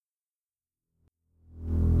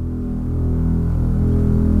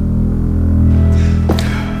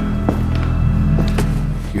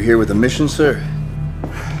You're here with a mission, sir?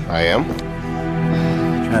 I am.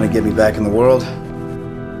 Trying to get me back in the world?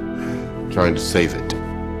 Trying to save it.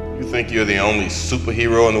 You think you're the only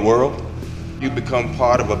superhero in the world? You've become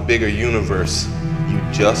part of a bigger universe. You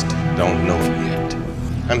just don't know it yet.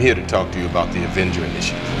 I'm here to talk to you about the Avenger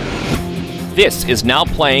Initiative. This is Now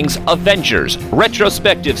Playing's Avengers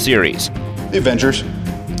retrospective series. The Avengers.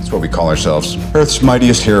 That's what we call ourselves. Earth's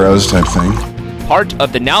mightiest heroes type thing. Part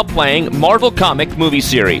of the Now Playing Marvel comic movie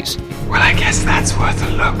series. Well, I guess that's worth a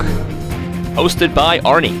look. Hosted by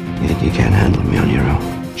Arnie. You think you can't handle me on your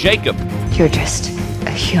own? Jacob. You're just a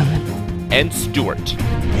human. And Stuart.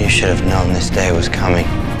 You should have known this day was coming.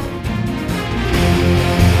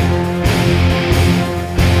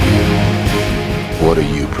 What are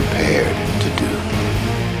you prepared to do?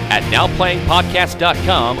 At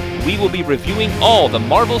NowPlayingPodcast.com, we will be reviewing all the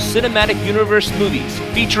Marvel Cinematic Universe movies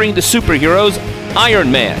featuring the superheroes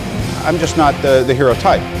Iron Man. I'm just not the hero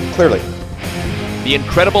type, clearly. The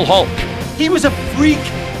Incredible Hulk. He was a freak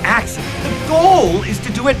accident. The goal is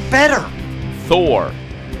to do it better. Thor.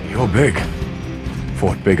 You're big.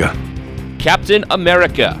 Fought bigger. Captain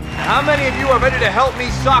America. How many of you are ready to help me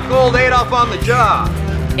sock old Adolf on the job?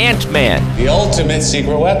 Ant-Man. The ultimate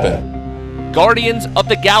secret weapon. Guardians of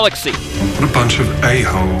the Galaxy. What a bunch of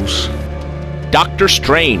a-holes. Doctor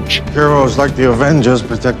Strange. Heroes like the Avengers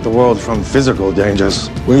protect the world from physical dangers.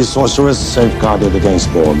 We sorcerers safeguard it against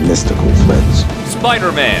more mystical threats.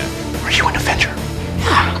 Spider-Man. Are you an Avenger?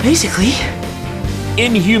 Yeah, basically.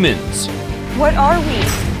 Inhumans. What are we?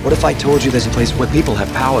 What if I told you there's a place where people have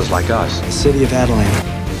powers like us? The city of Adelan.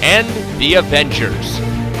 And the Avengers.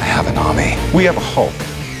 I have an army. We have a Hulk.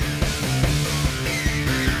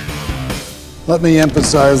 Let me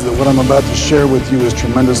emphasize that what I'm about to share with you is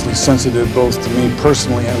tremendously sensitive both to me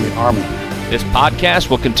personally and the Army. This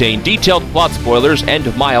podcast will contain detailed plot spoilers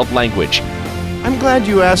and mild language. I'm glad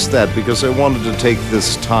you asked that because I wanted to take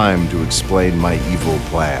this time to explain my evil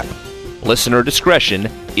plan. Listener discretion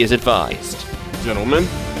is advised. Gentlemen,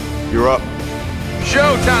 you're up.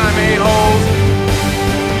 Showtime, a-holes!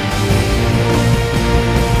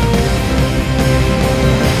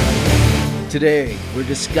 Today, we're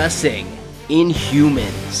discussing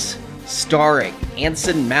Inhumans, starring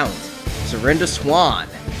Anson Mount, Serinda Swan,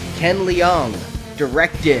 Ken Leung,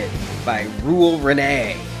 directed by Rule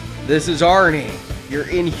Renee. This is Arnie, your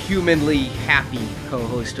inhumanly happy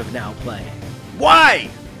co-host of Now Playing. Why?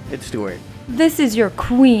 It's Stuart. This is your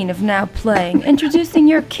queen of Now Playing, introducing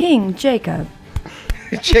your king, Jacob.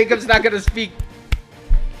 Jacob's not going to speak.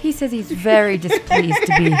 He says he's very displeased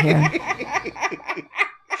to be here.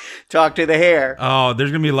 Talk to the hair. Oh,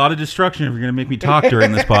 there's going to be a lot of destruction if you're going to make me talk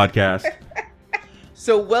during this podcast.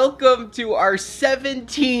 So welcome to our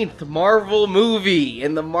 17th Marvel movie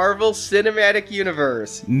in the Marvel Cinematic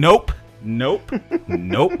Universe. Nope. Yeah,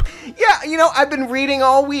 I've been reading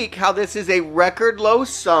all week how this is a record low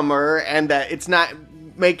summer and that it's not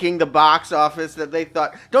making the box office that they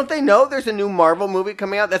thought. Don't they know there's a new Marvel movie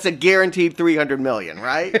coming out? That's a guaranteed $300 million,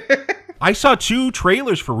 right? I saw 2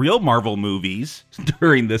 trailers for real Marvel movies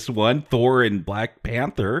during this one, Thor and Black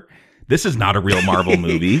Panther. This is not a real Marvel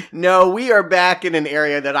movie. No, we are back in an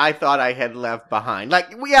area that I thought I had left behind.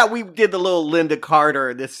 Like, yeah, we did the little Linda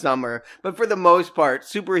Carter this summer, but for the most part,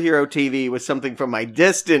 superhero TV was something from my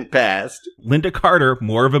distant past. Linda Carter,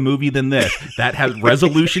 more of a movie than this. That has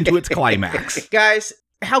resolution to its climax. Guys,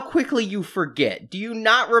 how quickly you forget. Do you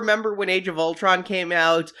not remember when Age of Ultron came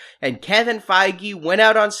out and Kevin Feige went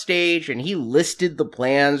out on stage and he listed the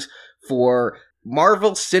plans for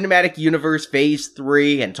Marvel Cinematic Universe Phase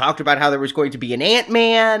 3 and talked about how there was going to be an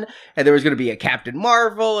Ant-Man and there was going to be a Captain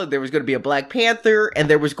Marvel and there was going to be a Black Panther and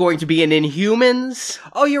there was going to be an Inhumans?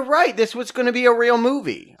 Oh, you're right. This was going to be a real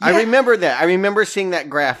movie. Yeah. I remember that. I remember seeing that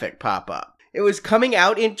graphic pop up. It was coming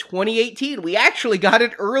out in 2018. We actually got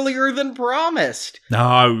it earlier than promised.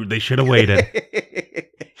 No, they should have waited.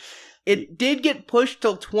 It did get pushed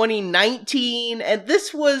till 2019, and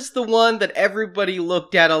this was the one that everybody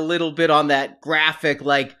looked at a little bit on that graphic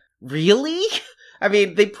like, really? I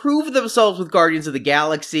mean, they proved themselves with Guardians of the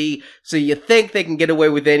Galaxy, so you think they can get away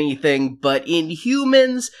with anything, but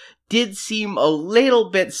Inhumans did seem a little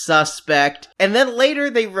bit suspect. And then later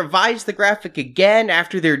they revised the graphic again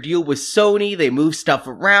after their deal with Sony. They moved stuff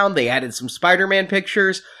around. They added some Spider-Man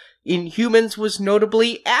pictures. Inhumans was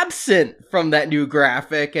notably absent from that new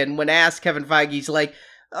graphic. And when asked, Kevin Feige's like,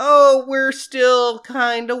 oh, we're still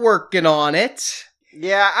kind of working on it.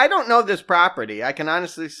 Yeah, I don't know this property. I can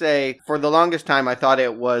honestly say for the longest time I thought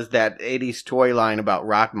it was that 80s toy line about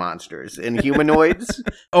rock monsters and humanoids.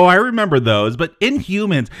 Oh, I remember those. But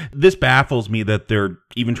Inhumans, this baffles me that they're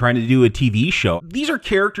even trying to do a TV show. These are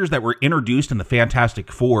characters that were introduced in the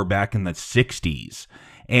Fantastic Four back in the 60s.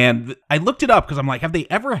 And I looked it up because I'm like, have they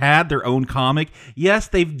ever had their own comic? Yes,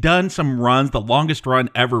 they've done some runs. The longest run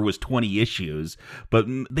ever was 20 issues, but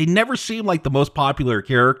they never seem like the most popular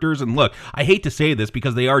characters. And look, I hate to say this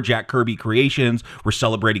because they are Jack Kirby creations. We're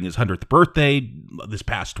celebrating his 100th birthday this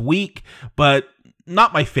past week, but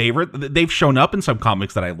not my favorite. They've shown up in some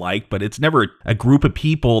comics that I like, but it's never a group of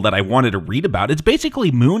people that I wanted to read about. It's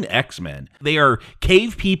basically Moon X-Men. They are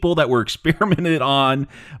cave people that were experimented on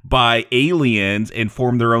by aliens and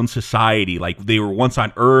formed their own society. Like they were once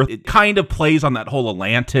on Earth. It kind of plays on that whole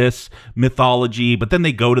Atlantis mythology, but then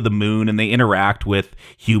they go to the moon and they interact with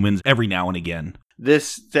humans every now and again.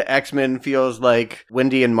 The X-Men feels like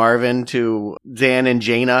Wendy and Marvin to Zan and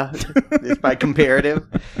Jaina, is by comparative.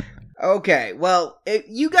 Okay, well,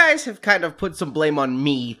 you guys have kind of put some blame on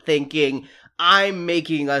me, thinking I'm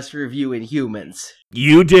making us review Inhumans.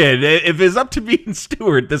 You did. If it's up to me and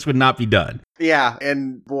Stuart, this would not be done. Yeah,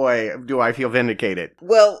 and boy, do I feel vindicated.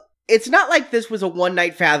 Well, it's not like this was a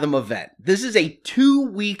one-night Fathom event. This is a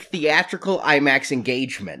 2-week theatrical IMAX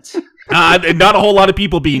engagement. Not a whole lot of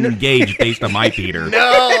people being engaged based on my theater.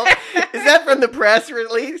 No! Is that from the press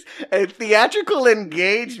release? A theatrical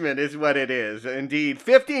engagement is what it is. Indeed.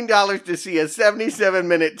 $15 to see a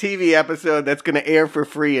 77-minute TV episode that's going to air for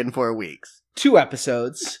free in 4 weeks. 2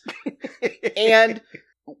 episodes. And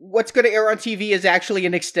what's going to air on TV is actually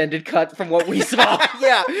an extended cut from what we saw.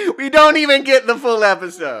 Yeah, we don't even get the full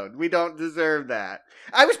episode. We don't deserve that.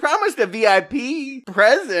 I was promised a VIP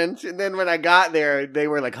present, and then when I got there, they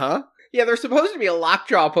were like, huh? Yeah, there's supposed to be a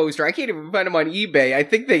Lockjaw poster. I can't even find them on eBay. I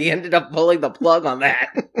think they ended up pulling the plug on that.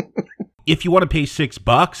 If you want to pay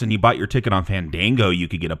 $6 and you bought your ticket on Fandango, you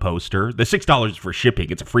could get a poster. The $6 is for shipping.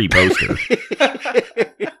 It's a free poster.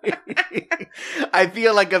 I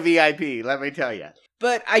feel like a VIP, let me tell you.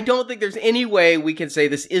 But I don't think there's any way we can say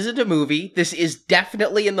this isn't a movie. This is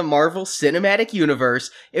definitely in the Marvel Cinematic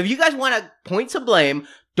Universe. If you guys want to point some blame,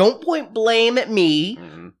 don't point blame at me.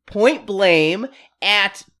 Mm-hmm. Point blame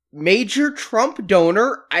at Major Trump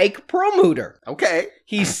donor Ike Perlmutter. Okay.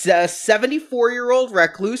 He's a 74-year-old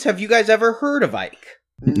recluse. Have you guys ever heard of Ike?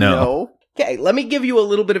 No. Okay, let me give you a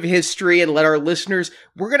little bit of history and let our listeners...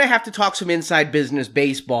 We're going to have to talk some inside business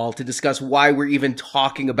baseball to discuss why we're even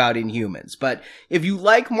talking about Inhumans. But if you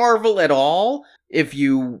like Marvel at all, if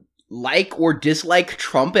you like or dislike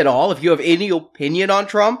Trump at all, if you have any opinion on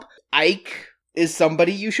Trump, Ike is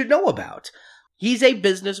somebody you should know about. He's a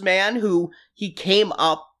businessman who he came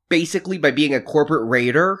up basically by being a corporate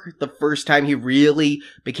raider. The first time he really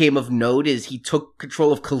became of note is he took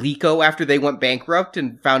control of Coleco after they went bankrupt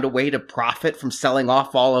and found a way to profit from selling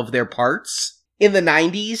off all of their parts. In the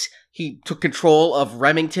 90s, he took control of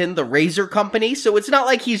Remington, the razor company, so it's not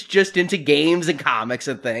like he's just into games and comics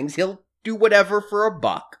and things. He'll do whatever for a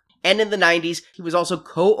buck. And in the 90s, he was also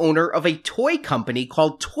co-owner of a toy company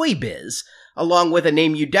called Toy Biz, along with a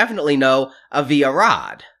name you definitely know, Avi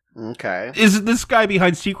Arad. Okay. Is this guy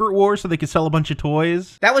behind Secret Wars so they could sell a bunch of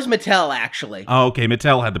toys? That was Mattel, actually. Oh, okay.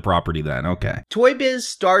 Mattel had the property then. Okay. Toy Biz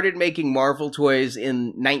started making Marvel toys in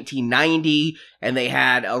 1990, and they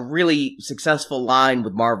had a really successful line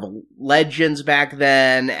with Marvel Legends back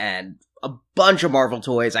then, and a bunch of Marvel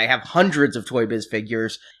toys. I have hundreds of Toy Biz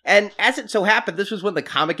figures. And as it so happened, this was when the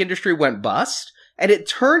comic industry went bust, and it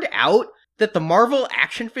turned out that the Marvel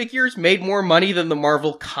action figures made more money than the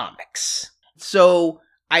Marvel comics. So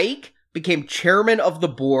Ike became chairman of the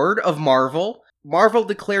board of Marvel. Marvel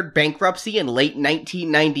declared bankruptcy in late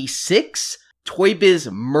 1996. Toy Biz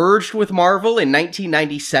merged with Marvel in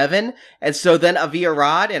 1997. And so then Avi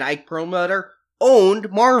Arad and Ike Perlmutter owned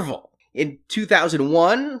Marvel. In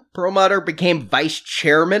 2001, Perlmutter became vice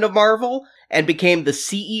chairman of Marvel and became the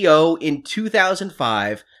CEO in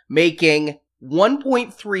 2005, making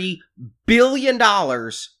 $1.3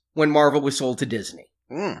 billion when Marvel was sold to Disney.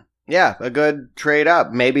 Yeah, a good trade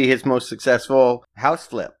up. Maybe his most successful house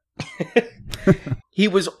flip. He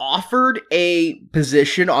was offered a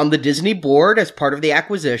position on the Disney board as part of the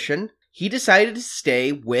acquisition. He decided to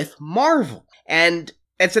stay with Marvel. And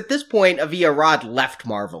it's at this point, Avi Arad left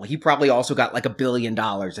Marvel. He probably also got like $1 billion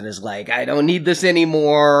and is like, I don't need this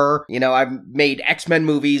anymore. You know, I've made X-Men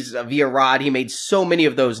movies. Avi Arad, he made so many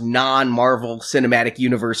of those non-Marvel Cinematic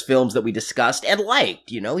Universe films that we discussed and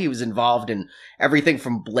liked. You know, he was involved in everything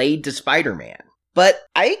from Blade to Spider-Man. But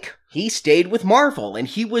Ike, he stayed with Marvel, and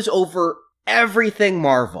he was over everything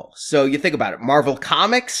Marvel. So you think about it. Marvel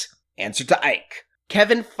Comics, answer to Ike.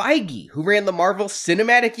 Kevin Feige, who ran the Marvel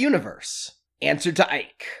Cinematic Universe, answered to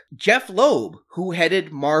Ike. Jeff Loeb, who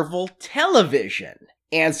headed Marvel Television,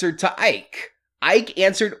 answered to Ike. Ike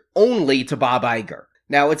answered only to Bob Iger.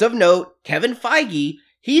 Now, it's of note, Kevin Feige,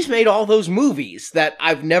 he's made all those movies that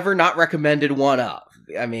I've never not recommended one of.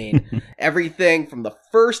 I mean, everything from the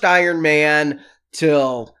first Iron Man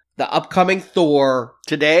till the upcoming Thor.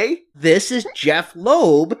 Today? This is Jeff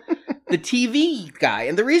Loeb, the TV guy.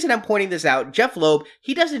 And the reason I'm pointing this out, Jeff Loeb,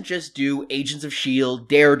 he doesn't just do Agents of S.H.I.E.L.D.,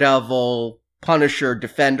 Daredevil, Punisher,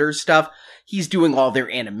 Defenders stuff. He's doing all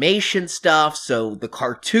their animation stuff, so the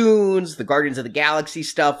cartoons, the Guardians of the Galaxy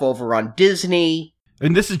stuff over on Disney.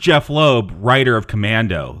 And this is Jeff Loeb, writer of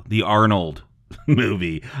Commando, the Arnold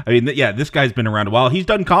movie. I mean, yeah, this guy's been around a while. He's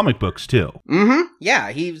done comic books, too. Mm-hmm.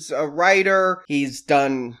 Yeah, he's a writer. He's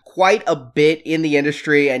done quite a bit in the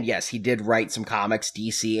industry. And yes, he did write some comics,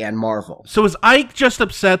 DC and Marvel. So is Ike just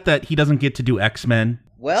upset that he doesn't get to do X-Men?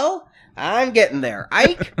 Well, I'm getting there.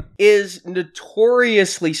 Ike is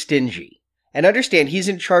notoriously stingy. And understand, he's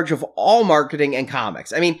in charge of all marketing and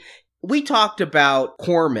comics. I mean, we talked about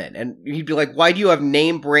Corman, and he'd be like, why do you have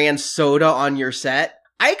name brand soda on your set?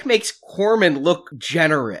 Ike makes Corman look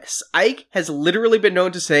generous. Ike has literally been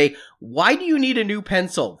known to say, why do you need a new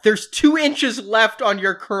pencil? There's 2 inches left on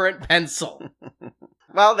your current pencil.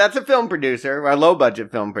 Well, that's a film producer, a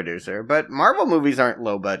low-budget film producer, but Marvel movies aren't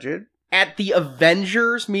low-budget. At the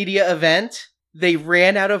Avengers media event, they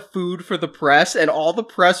ran out of food for the press, and all the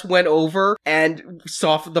press went over and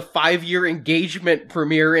saw the 5-year engagement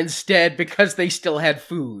premiere instead because they still had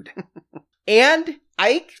food. And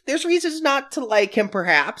Ike, there's reasons not to like him,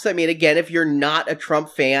 perhaps. I mean, again, if you're not a Trump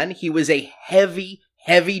fan, he was a heavy,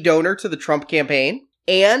 heavy donor to the Trump campaign.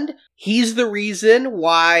 And he's the reason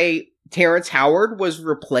why Terrence Howard was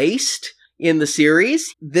replaced in the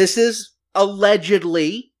series. This is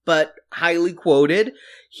allegedly, but highly quoted.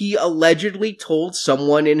 He allegedly told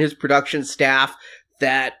someone in his production staff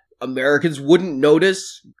that Americans wouldn't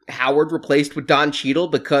notice Howard replaced with Don Cheadle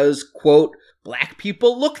because, quote, black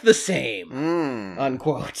people look the same,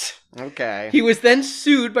 unquote. Okay. He was then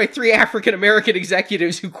sued by 3 African-American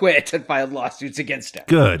executives who quit and filed lawsuits against him.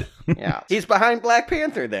 Good. Yeah. He's behind Black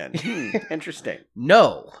Panther then. Interesting.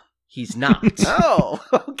 No, he's not. Oh,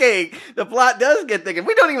 okay. The plot does get thinking.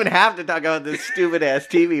 We don't even have to talk about this stupid-ass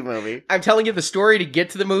TV movie. I'm telling you, the story to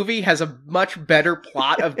get to the movie has a much better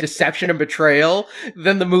plot of deception and betrayal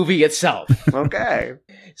than the movie itself. Okay.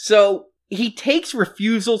 So he takes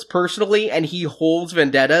refusals personally, and he holds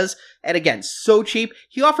vendettas. And again, so cheap.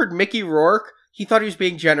 He offered Mickey Rourke. He thought he was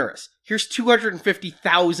being generous. Here's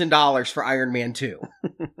 $250,000 for Iron Man 2.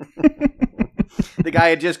 The guy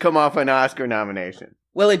had just come off an Oscar nomination.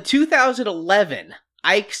 Well, in 2011,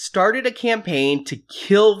 Ike started a campaign to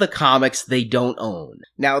kill the comics they don't own.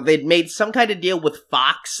 Now, they'd made some kind of deal with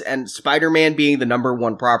Fox, and Spider-Man being the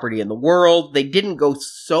 #1 property in the world. They didn't go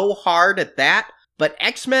so hard at that. But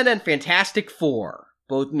X-Men and Fantastic Four,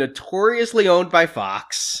 both notoriously owned by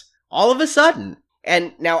Fox, all of a sudden,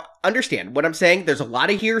 and now understand what I'm saying, there's a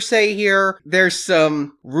lot of hearsay here, there's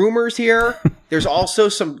some rumors here, there's also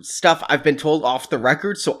some stuff I've been told off the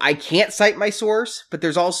record, so I can't cite my source, but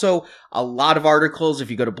there's also a lot of articles,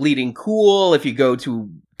 if you go to Bleeding Cool, if you go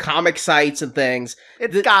to comic sites and things.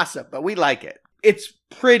 It's gossip, but we like it. It's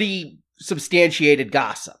pretty substantiated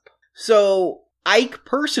gossip. So Ike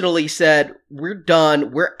personally said, we're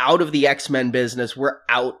done, we're out of the X-Men business, we're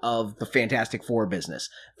out of the Fantastic Four business.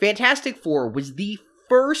 Fantastic Four was the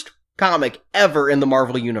first comic ever in the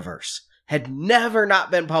Marvel Universe. Had never not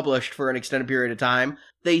been published for an extended period of time.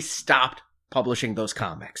 They stopped publishing those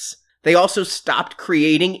comics. They also stopped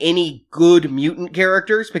creating any good mutant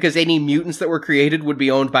characters because any mutants that were created would be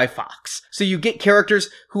owned by Fox. So you get characters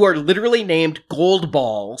who are literally named Gold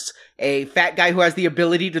Balls, a fat guy who has the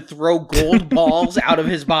ability to throw gold balls out of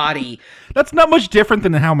his body. That's not much different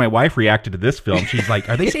than how my wife reacted to this film. She's like,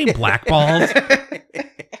 are they saying black balls?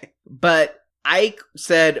 But Ike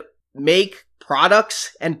said, make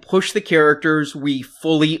products and push the characters we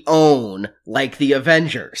fully own, like the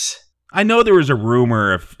Avengers. I know there was a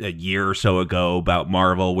rumor a year or so ago about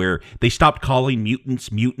Marvel where they stopped calling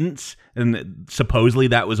mutants mutants, and supposedly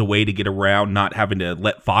that was a way to get around not having to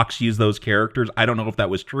let Fox use those characters. I don't know if that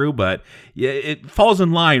was true, but it falls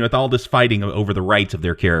in line with all this fighting over the rights of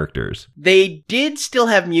their characters. They did still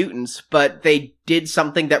have mutants, but they did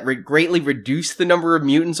something that greatly reduced the number of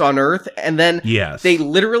mutants on Earth, and then they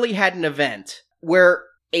literally had an event where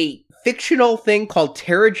a fictional thing called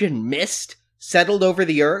Terrigen Mist settled over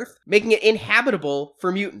the Earth, making it inhabitable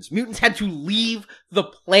for mutants. Mutants had to leave the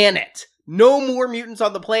planet. No more mutants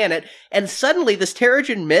on the planet. And suddenly this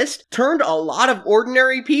Terrigen Mist turned a lot of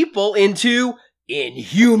ordinary people into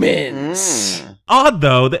Inhumans. Odd,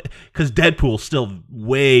 though, because Deadpool's still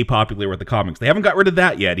way popular with the comics. They haven't got rid of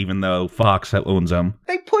that yet, even though Fox owns them.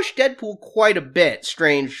 They push Deadpool quite a bit,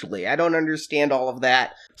 strangely. I don't understand all of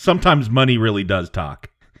that. Sometimes money really does talk.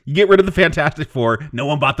 You get rid of the Fantastic Four, no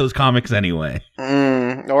one bought those comics anyway.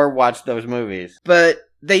 Or watched those movies. But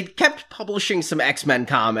they kept publishing some X-Men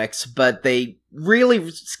comics, but they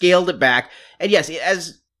really scaled it back. And yes,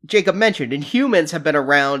 as Jacob mentioned, Inhumans have been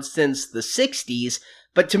around since the 60s,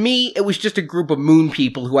 but to me, it was just a group of moon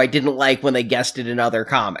people who I didn't like when they guested in other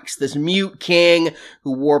comics. This mute king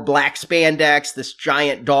who wore black spandex, this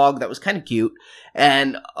giant dog that was kind of cute,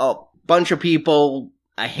 and a bunch of people,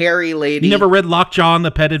 a hairy lady. You never read Lockjaw and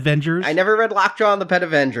the Pet Avengers? I never read Lockjaw and the Pet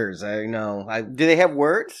Avengers. I know. Do they have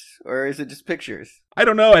words, or is it just pictures? I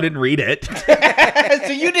don't know. I didn't read it.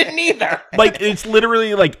 So you didn't either. Like, it's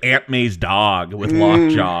literally like Aunt May's dog with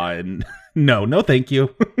Lockjaw, and no, thank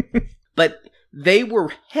you. But they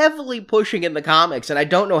were heavily pushing in the comics, and I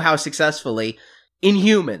don't know how successfully,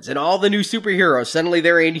 Inhumans and all the new superheroes. Suddenly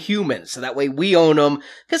they're Inhumans, so that way we own them.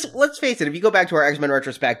 Because let's face it, if you go back to our X-Men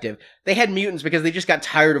retrospective, they had mutants because they just got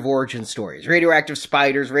tired of origin stories. Radioactive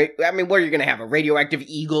spiders, what are you going to have? A radioactive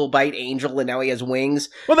eagle bite Angel and now he has wings?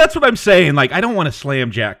 Well, that's what I'm saying. Like, I don't want to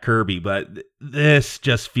slam Jack Kirby, but this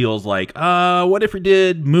just feels like, what if we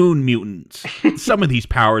did moon mutants? Some of these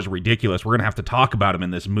powers are ridiculous. We're going to have to talk about them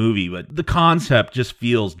in this movie, but the concept just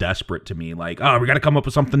feels desperate to me. Like, we got to come up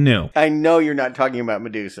with something new. I know you're not talking about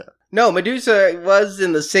Medusa. No, Medusa was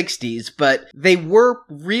in the 60s, but they were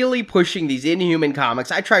really pushing these Inhuman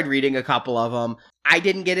comics. I tried reading a couple of them. I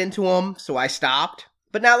didn't get into them, so I stopped.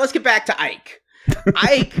 But now let's get back to Ike.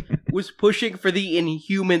 Ike was pushing for the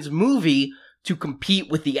Inhumans movie to compete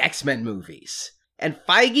with the X-Men movies. And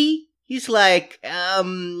Feige, he's like,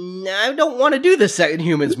 I don't want to do this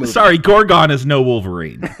Inhumans movie. Sorry, Gorgon is no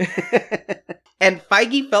Wolverine. And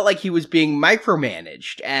Feige felt like he was being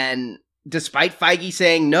micromanaged, and despite Feige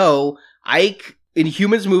saying no, Ike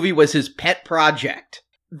Inhumans movie was his pet project.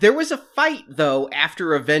 There was a fight, though,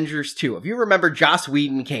 after Avengers 2. If you remember, Joss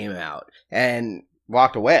Whedon came out and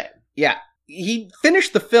walked away. Yeah. He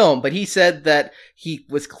finished the film, but he said that he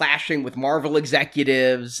was clashing with Marvel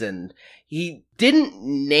executives, and he didn't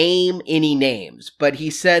name any names, but he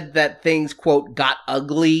said that things, quote, got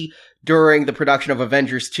ugly during the production of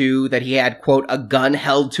Avengers 2, that he had, quote, a gun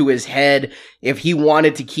held to his head. If he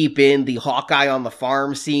wanted to keep in the Hawkeye on the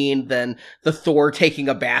farm scene, then the Thor taking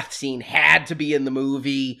a bath scene had to be in the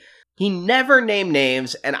movie. He never named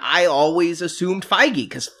names, and I always assumed Feige,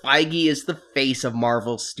 because Feige is the face of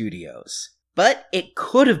Marvel Studios. But it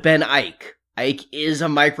could have been Ike. Ike is a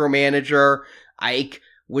micromanager. Ike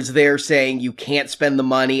was there saying you can't spend the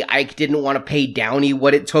money. Ike didn't want to pay Downey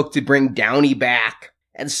what it took to bring Downey back.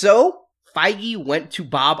 And so, Feige went to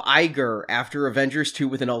Bob Iger after Avengers 2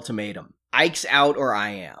 with an ultimatum. Ike's out or I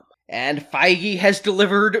am. And Feige has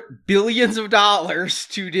delivered billions of dollars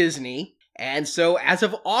to Disney. And so, as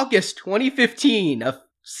of August 2015, a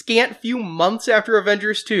scant few months after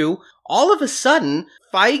Avengers 2, all of a sudden,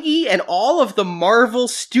 Feige and all of the Marvel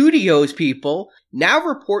Studios people now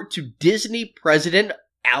report to Disney president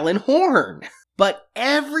Alan Horn. But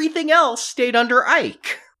everything else stayed under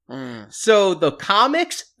Ike. So the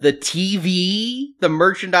comics, the TV, the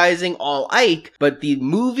merchandising, all Ike, but the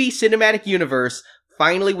movie cinematic universe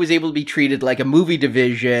finally was able to be treated like a movie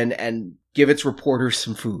division and give its reporters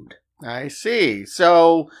some food. I see.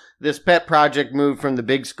 So this pet project moved from the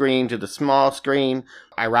big screen to the small screen,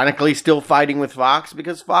 ironically still fighting with Fox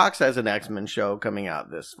because Fox has an X-Men show coming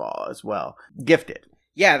out this fall as well. Gifted.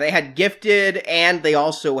 Yeah, they had Gifted and they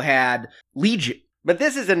also had Legion. But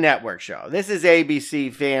this is a network show. This is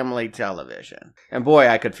ABC Family Television. And boy,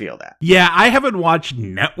 I could feel that. Yeah, I haven't watched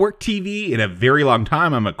network TV in a very long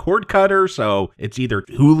time. I'm a cord cutter, so it's either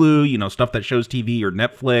Hulu, stuff that shows TV, or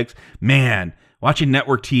Netflix. Man, watching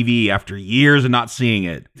network TV after years of not seeing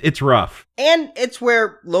it, it's rough. And it's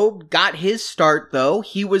where Loeb got his start, though.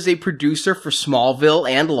 He was a producer for Smallville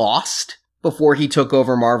and Lost before he took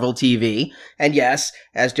over Marvel TV. And yes,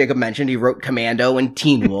 as Jacob mentioned, he wrote Commando and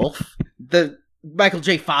Teen Wolf. The Michael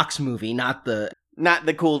J. Fox movie, not the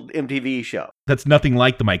cool MTV show. That's nothing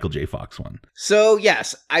like the Michael J. Fox one. So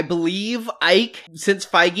yes, I believe Ike, since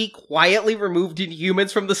Feige quietly removed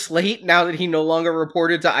Inhumans from the slate now that he no longer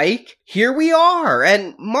reported to Ike, here we are.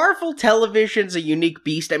 And Marvel Television's a unique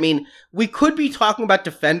beast. I mean, we could be talking about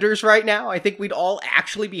Defenders right now. I think we'd all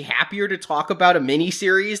actually be happier to talk about a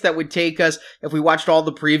miniseries that would take us, if we watched all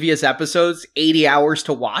the previous episodes, 80 hours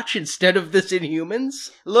to watch instead of this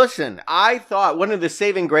Inhumans. Listen, I thought one of the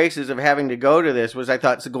saving graces of having to go to this was I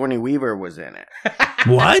thought Sigourney Weaver was in it.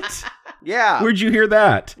 What? Yeah. Where'd you hear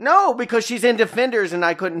that? No, because she's in Defenders and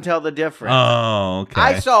I couldn't tell the difference. Oh, okay.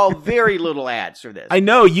 I saw very little ads for this. I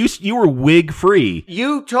know, you were wig free.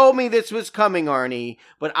 You told me this was coming, Arnie,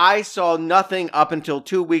 but I saw nothing up until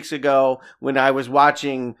 2 weeks ago when I was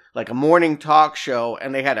watching like a morning talk show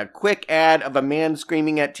and they had a quick ad of a man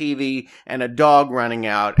screaming at TV and a dog running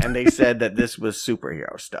out, and they said that this was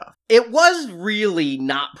superhero stuff. It was really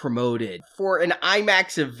not promoted. For an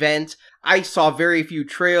IMAX event, I saw very few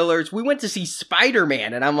trailers. We went to see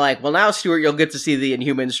Spider-Man, and I'm like, well, now, Stuart, you'll get to see the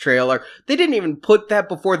Inhumans trailer. They didn't even put that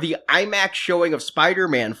before the IMAX showing of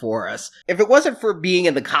Spider-Man for us. If it wasn't for being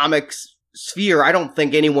in the comics sphere, I don't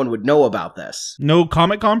think anyone would know about this. No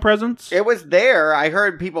Comic-Con presence? It was there. I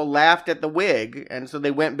heard people laughed at the wig, and so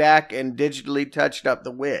they went back and digitally touched up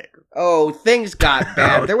the wig. Oh, things got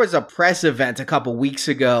bad. There was a press event a couple weeks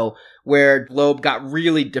ago where Globe got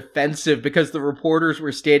really defensive because the reporters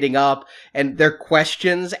were standing up and their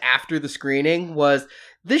questions after the screening was,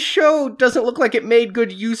 this show doesn't look like it made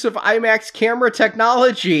good use of IMAX camera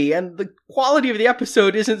technology, and the quality of the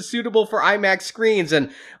episode isn't suitable for IMAX screens.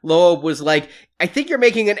 And Loeb was like, I think you're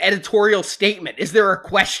making an editorial statement. Is there a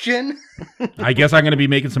question? I guess I'm going to be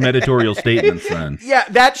making some editorial statements then. Yeah,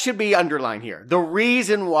 that should be underlined here. The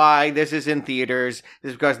reason why this is in theaters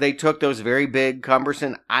is because they took those very big,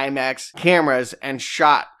 cumbersome IMAX cameras and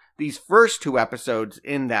shot these first 2 episodes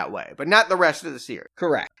in that way, but not the rest of the series.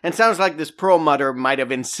 Correct. And sounds like this Perlmutter might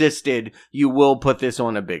have insisted you will put this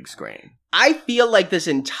on a big screen. I feel like this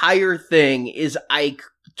entire thing is Ike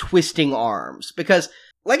twisting arms because,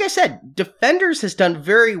 like I said, Defenders has done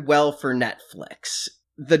very well for Netflix.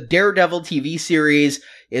 The Daredevil TV series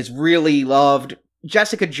is really loved.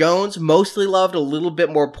 Jessica Jones, mostly loved, a little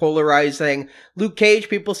bit more polarizing. Luke Cage,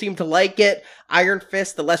 people seem to like it. Iron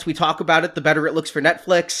Fist, the less we talk about it, the better it looks for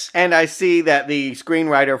Netflix. And I see that the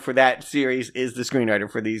screenwriter for that series is the screenwriter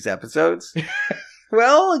for these episodes.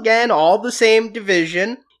 Well, again, all the same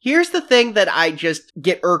division. Here's the thing that I just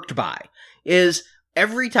get irked by, is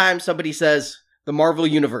every time somebody says, the Marvel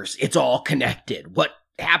Universe, it's all connected. What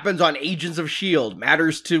happens on Agents of S.H.I.E.L.D.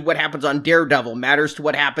 matters to what happens on Daredevil, matters to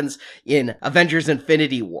what happens in Avengers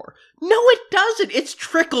Infinity War. No, it doesn't. It's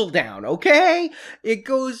trickle down, okay? It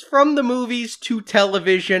goes from the movies to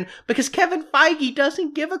television because Kevin Feige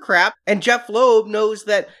doesn't give a crap, and Jeff Loeb knows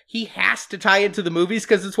that he has to tie into the movies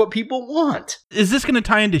because it's what people want. Is this going to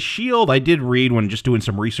tie into S.H.I.E.L.D.? I did read when just doing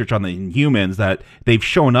some research on the Inhumans that they've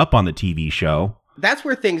shown up on the TV show. That's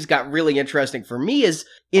where things got really interesting for me is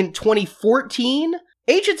in 2014...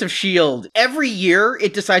 Agents of S.H.I.E.L.D., every year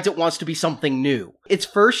it decides it wants to be something new. Its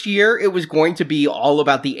first year, it was going to be all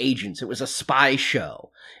about the agents. It was a spy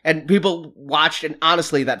show. And people watched, and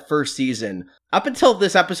honestly, that first season, up until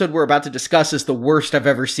this episode we're about to discuss, is the worst I've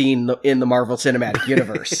ever seen in the Marvel Cinematic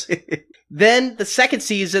Universe. Then the second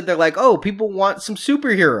season, they're like, oh, people want some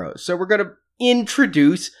superheroes, so we're going to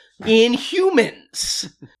introduce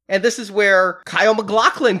Inhumans. And this is where Kyle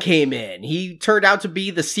MacLachlan came in. He turned out to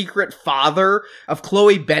be the secret father of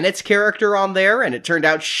Chloe Bennett's character on there, and it turned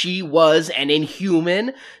out she was an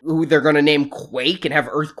Inhuman, who they're going to name Quake and have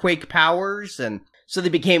earthquake powers, and so they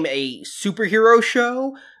became a superhero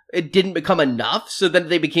show. It didn't become enough, so then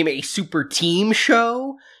they became a super team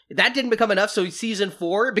show. That didn't become enough, so season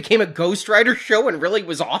 4, it became a Ghost Rider show and really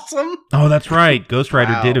was awesome. Oh, that's right. Ghost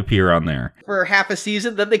Rider did appear on there. For half a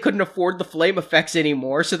season, then they couldn't afford the flame effects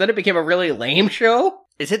anymore, so then it became a really lame show.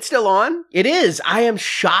 Is it still on? It is. I am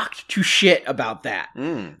shocked to shit about that.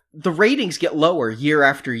 The ratings get lower year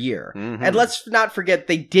after year. And let's not forget,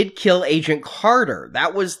 they did kill Agent Carter.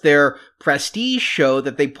 That was their prestige show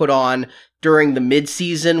that they put on during the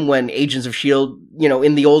mid-season when Agents of S.H.I.E.L.D.,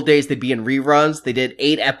 in the old days, they'd be in reruns. They did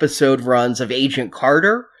 8-episode runs of Agent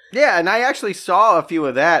Carter. Yeah, and I actually saw a few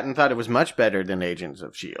of that and thought it was much better than Agents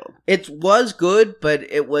of S.H.I.E.L.D. It was good, but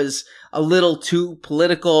it was a little too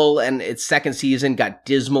political, and its second season got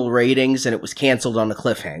dismal ratings, and it was canceled on a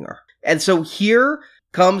cliffhanger. And so here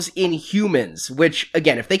comes Inhumans, which,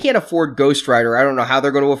 again, if they can't afford Ghost Rider, I don't know how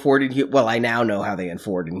they're going to afford Inhumans. Well, I now know how they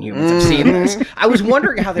afford Inhumans. I've seen this. I was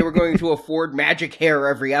wondering how they were going to afford magic hair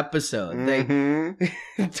every episode. They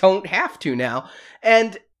don't have to now.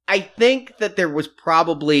 And I think that there was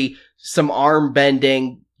probably some arm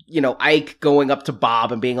bending, Ike going up to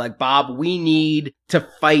Bob and being like, Bob, we need to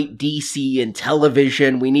fight DC in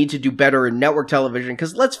television. We need to do better in network television.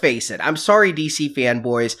 Because let's face it, I'm sorry, DC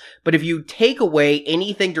fanboys, but if you take away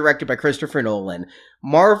anything directed by Christopher Nolan,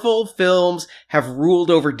 Marvel films have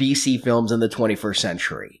ruled over DC films in the 21st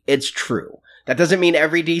century. It's true. That doesn't mean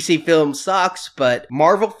every DC film sucks, but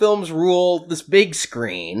Marvel films rule this big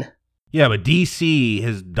screen. Yeah, but DC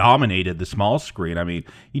has dominated the small screen. I mean,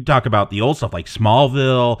 you talk about the old stuff like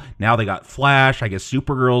Smallville. Now they got Flash. I guess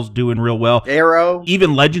Supergirl's doing real well. Arrow.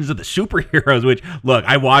 Even Legends of the Superheroes, which, look,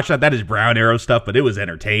 I watched that. That is Brown Arrow stuff, but it was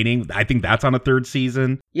entertaining. I think that's on a 3rd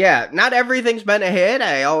season. Yeah, not everything's been a hit.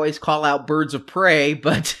 I always call out Birds of Prey,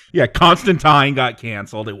 but... Yeah, Constantine got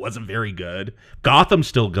canceled. It wasn't very good. Gotham's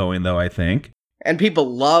still going, though, I think. And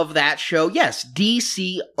people love that show. Yes,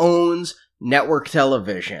 DC owns network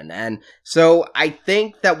television. And so I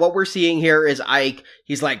think that what we're seeing here is Ike,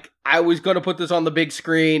 he's like, I was going to put this on the big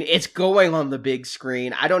screen. It's going on the big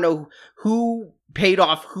screen. I don't know who paid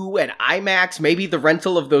off who at IMAX. Maybe the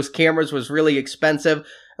rental of those cameras was really expensive.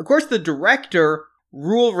 Of course, the director,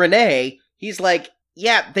 Rule Renee, he's like,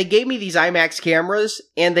 yeah, they gave me these IMAX cameras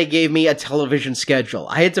and they gave me a television schedule.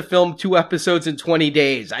 I had to film 2 episodes in 20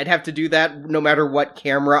 days. I'd have to do that no matter what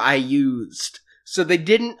camera I used. So they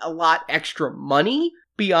didn't allot extra money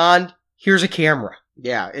beyond, here's a camera.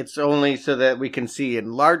 Yeah, it's only so that we can see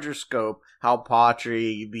in larger scope how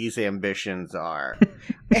paltry these ambitions are.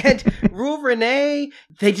 And Rule Renee,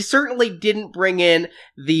 they certainly didn't bring in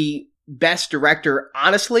the best director,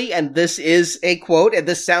 honestly, and this is a quote, and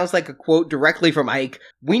this sounds like a quote directly from Ike,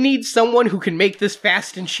 we need someone who can make this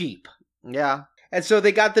fast and cheap. Yeah. And so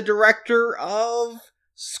they got the director of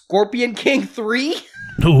Scorpion King 3.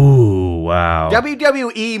 Ooh, wow.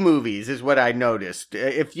 WWE movies is what I noticed.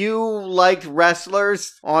 If you liked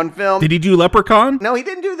wrestlers on film... Did he do Leprechaun? No, he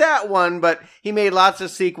didn't do that one, but he made lots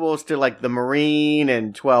of sequels to like The Marine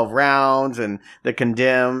and 12 Rounds and The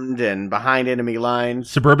Condemned and Behind Enemy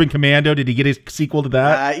Lines. Suburban Commando, did he get a sequel to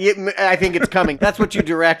that? I think it's coming. That's what you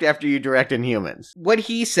direct after you direct Inhumans. What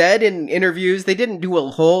he said in interviews, they didn't do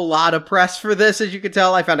a whole lot of press for this, as you could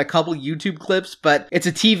tell. I found a couple YouTube clips, but it's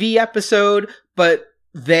a TV episode, but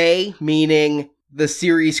they, meaning the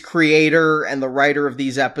series creator and the writer of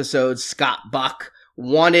these episodes, Scott Buck,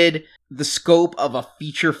 wanted the scope of a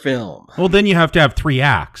feature film. Well, then you have to have 3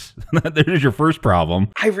 acts. There's your first problem.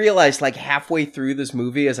 I realized like halfway through this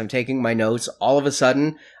movie as I'm taking my notes, all of a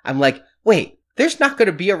sudden, I'm like, wait, there's not going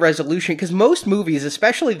to be a resolution, because most movies,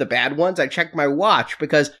 especially the bad ones, I check my watch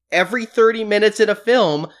because every 30 minutes in a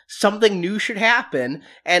film, something new should happen.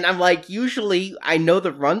 And I'm like, usually I know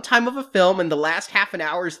the runtime of a film and the last half an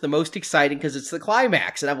hour is the most exciting because it's the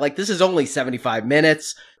climax. And I'm like, this is only 75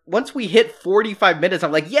 minutes. Once we hit 45 minutes,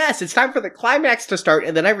 I'm like, yes, it's time for the climax to start.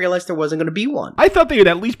 And then I realized there wasn't going to be one. I thought they would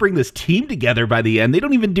at least bring this team together by the end. They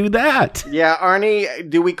don't even do that. Yeah, Arnie,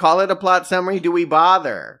 do we call it a plot summary? Do we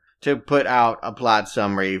bother to put out a plot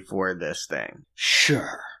summary for this thing?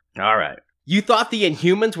 Sure. All right. You thought the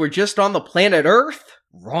Inhumans were just on the planet Earth?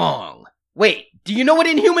 Wrong. Wait, do you know what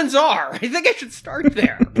Inhumans are? I think I should start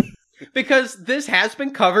there. Because this has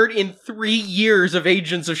been covered in 3 years of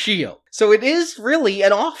Agents of S.H.I.E.L.D. So it is really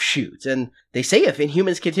an offshoot. And they say if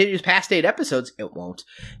Inhumans continues past 8 episodes, it won't,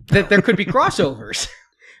 that there could be crossovers.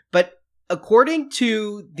 But according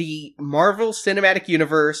to the Marvel Cinematic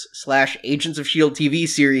Universe / Agents of S.H.I.E.L.D. TV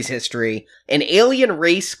series history, an alien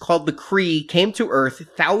race called the Kree came to Earth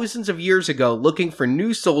thousands of years ago looking for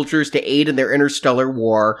new soldiers to aid in their interstellar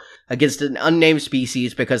war against an unnamed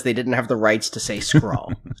species because they didn't have the rights to say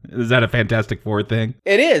Skrull. Is that a Fantastic Four thing?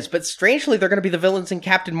 It is, but strangely they're going to be the villains in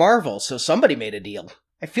Captain Marvel, so somebody made a deal.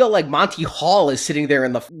 I feel like Monty Hall is sitting there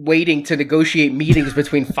waiting to negotiate meetings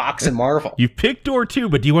between Fox and Marvel. You've picked door 2,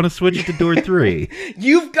 but do you want to switch it to door 3?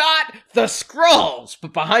 You've got the Skrulls,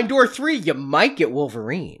 but behind door 3, you might get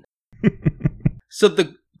Wolverine. So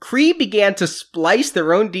the Kree began to splice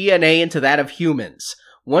their own DNA into that of humans.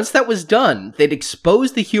 Once that was done, they'd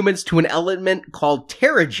expose the humans to an element called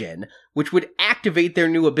Terrigen, which would activate their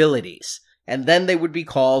new abilities. And then they would be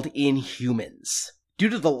called Inhumans. Due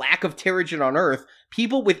to the lack of Terrigen on Earth,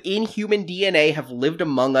 people with inhuman DNA have lived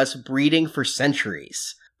among us breeding for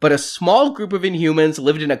centuries. But a small group of Inhumans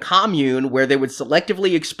lived in a commune where they would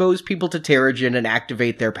selectively expose people to Terrigen and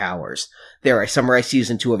activate their powers. There, I summarized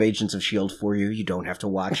season 2 of Agents of S.H.I.E.L.D. for you. You don't have to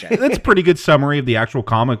watch it. That's a pretty good summary of the actual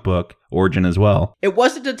comic book origin as well. It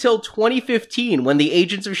wasn't until 2015 when the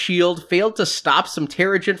Agents of S.H.I.E.L.D. failed to stop some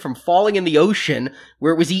Terrigen from falling in the ocean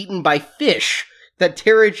where it was eaten by fish that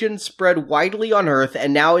Terrigen spread widely on Earth,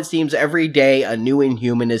 and now it seems every day a new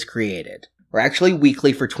Inhuman is created. Or actually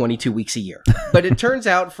weekly for 22 weeks a year. But it turns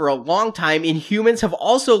out for a long time, Inhumans have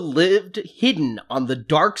also lived hidden on the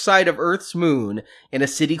dark side of Earth's moon in a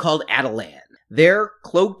city called Attilan. There,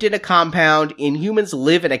 cloaked in a compound, Inhumans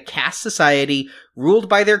live in a caste society ruled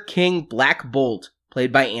by their king, Black Bolt,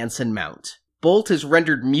 played by Anson Mount. Bolt is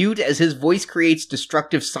rendered mute as his voice creates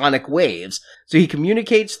destructive sonic waves, so he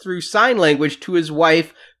communicates through sign language to his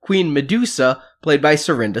wife, Queen Medusa, played by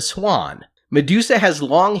Serinda Swan. Medusa has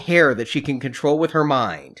long hair that she can control with her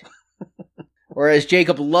mind. Or as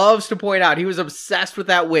Jacob loves to point out, he was obsessed with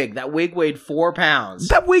that wig. That wig weighed 4 pounds.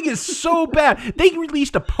 That wig is so bad. They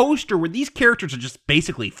released a poster where these characters are just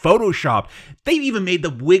basically Photoshopped. They even made the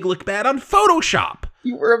wig look bad on Photoshop.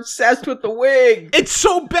 You were obsessed with the wig. It's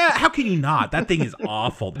so bad. How can you not? That thing is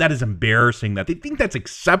awful. That is embarrassing that they think that's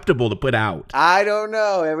acceptable to put out. I don't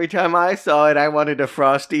know. Every time I saw it, I wanted a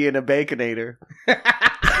Frosty and a Baconator.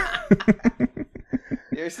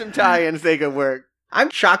 There's some tie-ins they could work. I'm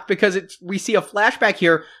shocked because we see a flashback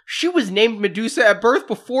here. She was named Medusa at birth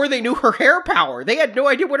before they knew her hair power. They had no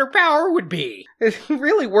idea what her power would be. It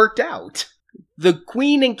really worked out. The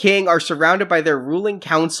queen and king are surrounded by their ruling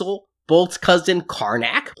council, Bolt's cousin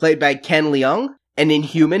Karnak, played by Ken Leung, an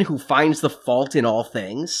inhuman who finds the fault in all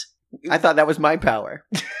things. I thought that was my power.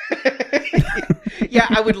 Yeah,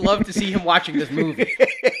 I would love to see him watching this movie.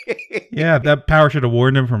 Yeah, that power should have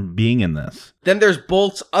warned him from being in this. Then there's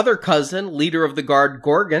Bolt's other cousin, leader of the guard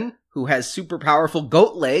Gorgon, who has super powerful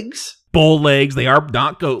goat legs. Bull legs. They are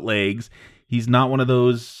not goat legs. He's not one of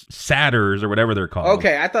those satyrs or whatever they're called.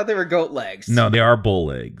 Okay, I thought they were goat legs. No, they are bull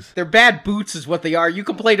legs. They're bad boots is what they are. You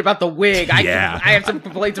complained about the wig. Yeah. I have some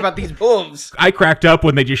complaints about these hooves. I cracked up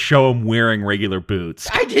when they just show him wearing regular boots.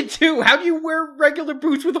 I did too. How do you wear regular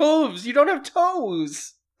boots with hooves? You don't have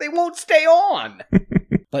toes. They won't stay on.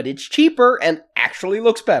 But it's cheaper and actually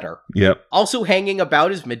looks better. Yep. Also hanging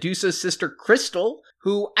about is Medusa's sister Crystal,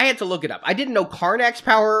 who I had to look it up. I didn't know Karnak's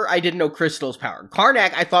power. I didn't know Crystal's power.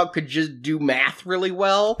 Karnak, I thought, could just do math really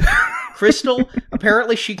well. Crystal,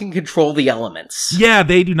 apparently she can control the elements. Yeah,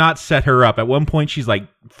 they do not set her up. At one point, she's like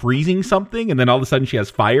freezing something, and then all of a sudden she has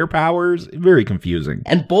fire powers. Very confusing.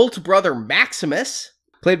 And Bolt's brother Maximus,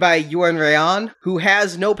 played by Yuan Rayan, who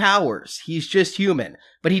has no powers. He's just human.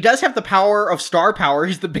 But he does have the power of star power.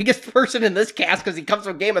 He's the biggest person in this cast because he comes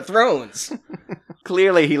from Game of Thrones.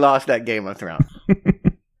 Clearly, he lost that Game of Thrones.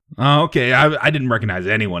 Oh, okay. I didn't recognize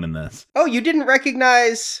anyone in this. Oh, you didn't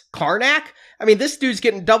recognize Karnak? I mean, this dude's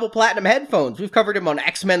getting double platinum headphones. We've covered him on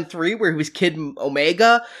X-Men 3, where he was Kid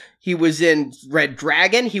Omega. He was in Red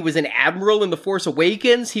Dragon. He was an Admiral in The Force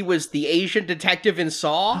Awakens. He was the Asian detective in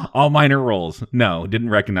Saw. All minor roles. No,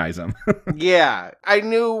 didn't recognize him. Yeah, I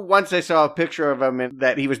knew once I saw a picture of him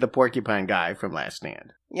that he was the porcupine guy from Last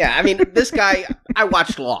Stand. Yeah, I mean, this guy, I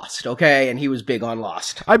watched Lost, okay? And he was big on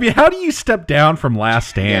Lost. I mean, how do you step down from Last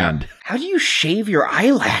Stand? Yeah. How do you shave your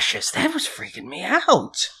eyelashes? That was freaking me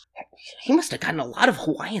out. He must have gotten a lot of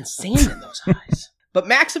Hawaiian sand in those eyes. But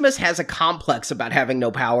Maximus has a complex about having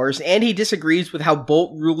no powers, and he disagrees with how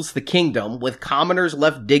Bolt rules the kingdom, with commoners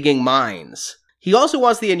left digging mines. He also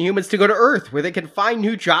wants the Inhumans to go to Earth, where they can find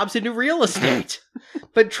new jobs and new real estate.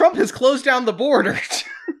 But Trump has closed down the borders.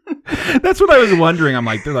 That's what I was wondering. I'm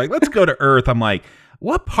like, they're like, let's go to Earth. I'm like,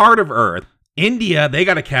 what part of Earth? India, they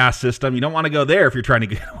got a caste system. You don't want to go there if you're trying to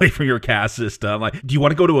get away from your caste system. Like, do you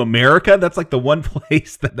want to go to America? That's like the one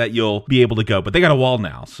place that you'll be able to go. But they got a wall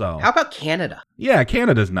now, so. How about Canada? Yeah,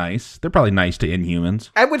 Canada's nice. They're probably nice to Inhumans.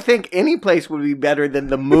 I would think any place would be better than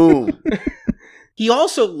the moon. He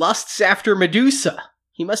also lusts after Medusa.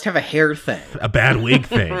 He must have a hair thing. A bad wig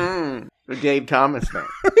thing. The Dave Thomas thing.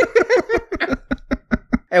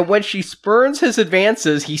 And when she spurns his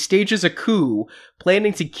advances, he stages a coup,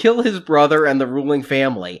 planning to kill his brother and the ruling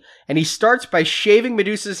family. And he starts by shaving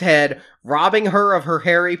Medusa's head, robbing her of her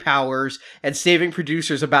hairy powers, and saving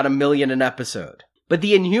producers about $1 million an episode. But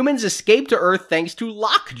the Inhumans escape to Earth thanks to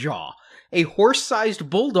Lockjaw, a horse-sized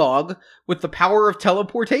bulldog with the power of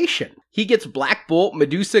teleportation. He gets Black Bolt,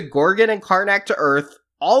 Medusa, Gorgon, and Karnak to Earth,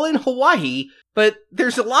 all in Hawaii, but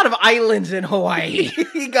there's a lot of islands in Hawaii.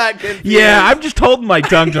 He got confused. Yeah, I'm just holding my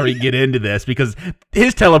tongue till we get into this because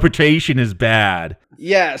his teleportation is bad.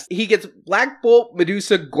 Yes, he gets Black Bolt,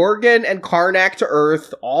 Medusa, Gorgon, and Karnak to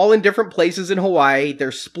Earth, all in different places in Hawaii.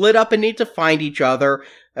 They're split up and need to find each other,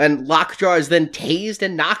 and Lockjaw is then tased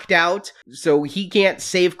and knocked out, so he can't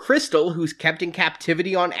save Crystal, who's kept in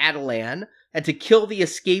captivity on Adelan. And to kill the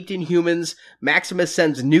escaped Inhumans, Maximus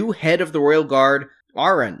sends new head of the Royal Guard,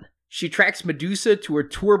 Aran. She tracks Medusa to her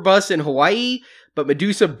tour bus in Hawaii, but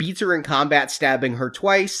Medusa beats her in combat, stabbing her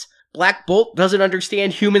twice. Black Bolt doesn't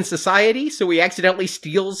understand human society, so he accidentally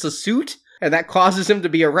steals a suit, and that causes him to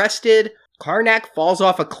be arrested. Karnak falls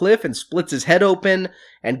off a cliff and splits his head open,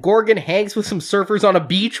 and Gorgon hangs with some surfers on a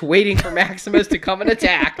beach waiting for Maximus to come and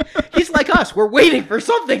attack. He's like us, we're waiting for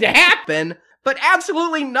something to happen, but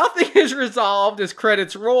absolutely nothing is resolved as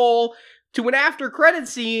credits roll. to an after-credit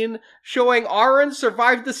scene showing Aaron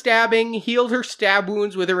survived the stabbing, healed her stab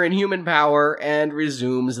wounds with her inhuman power, and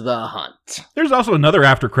resumes the hunt. There's also another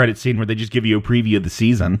after-credit scene where they just give you a preview of the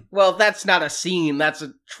season. Well, that's not a scene, that's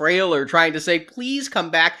a trailer trying to say, please come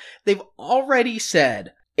back. They've already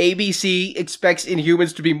said ABC expects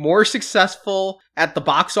Inhumans to be more successful at the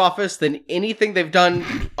box office than anything they've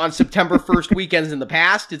done on September 1st weekends in the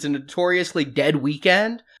past. It's a notoriously dead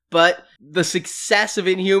weekend, but the success of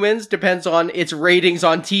Inhumans depends on its ratings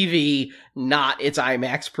on TV, not its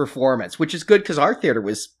IMAX performance, which is good because our theater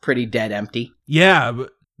was pretty dead empty. Yeah,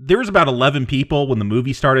 but there was about 11 people when the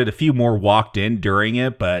movie started. A few more walked in during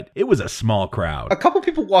it, but it was a small crowd. A couple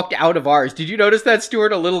people walked out of ours. Did you notice that,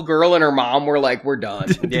 Stuart? A little girl and her mom were like, we're done.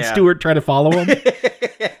 Did Stuart try to follow him?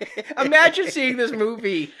 Imagine seeing this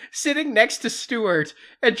movie, sitting next to Stuart,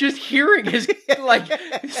 and just hearing his,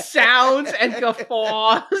 sounds and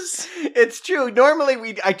guffaws. It's true.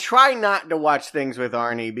 Normally, I try not to watch things with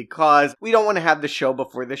Arnie because we don't want to have the show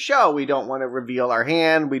before the show. We don't want to reveal our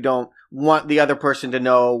hand. We don't want the other person to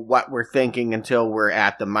know what we're thinking until we're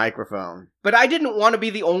at the microphone. But I didn't want to be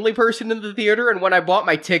the only person in the theater, and when I bought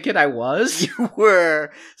my ticket, I was. You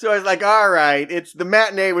were. So I was like, all right, the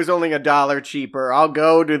matinee was only $1 cheaper. I'll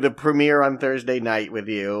go to the premiere on Thursday night with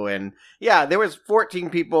you. And yeah, there was 14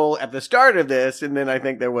 people at the start of this, and then I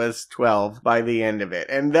think there was 12 by the end of it.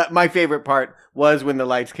 And my favorite part was when the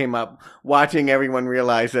lights came up, watching everyone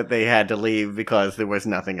realize that they had to leave because there was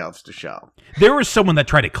nothing else to show. There was someone that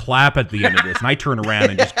tried to clap at the end of this, and I turned around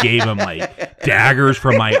and just gave him, daggers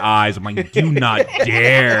from my eyes. I'm like, do not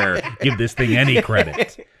dare give this thing any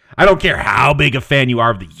credit. I don't care how big a fan you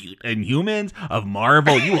are of the Inhumans, of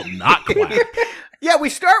Marvel, you will not clap. Yeah, we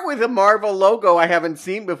start with a Marvel logo I haven't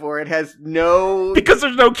seen before. It has no... Because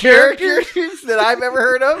there's no characters that I've ever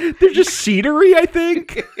heard of. They're just scenery, I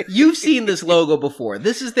think. You've seen this logo before.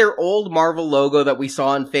 This is their old Marvel logo that we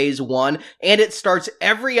saw in Phase 1, and it starts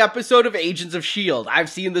every episode of Agents of S.H.I.E.L.D.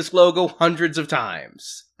 I've seen this logo hundreds of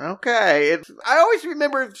times. Okay. I always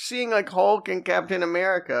remember seeing Hulk and Captain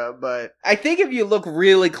America, but... I think if you look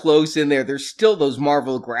really close in there, there's still those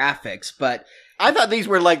Marvel graphics, but... I thought these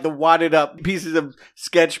were the wadded up pieces of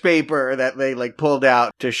sketch paper that they pulled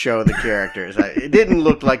out to show the characters. It didn't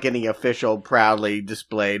look like any official, proudly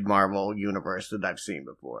displayed Marvel universe that I've seen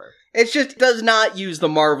before. It just does not use the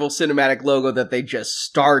Marvel Cinematic logo that they just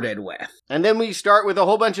started with. And then we start with a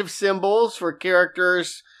whole bunch of symbols for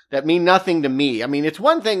characters that mean nothing to me. I mean, it's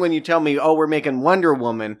one thing when you tell me, oh, we're making Wonder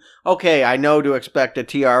Woman. Okay, I know to expect a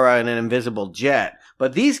tiara and an invisible jet.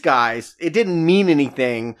 But these guys, it didn't mean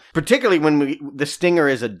anything, particularly when the Stinger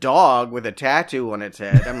is a dog with a tattoo on its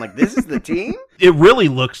head. I'm like, this is the team? It really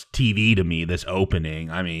looks TV to me, this opening.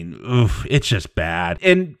 I mean, oof, it's just bad.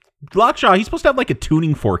 And Lockshaw, he's supposed to have a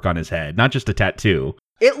tuning fork on his head, not just a tattoo.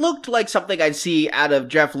 It looked like something I'd see out of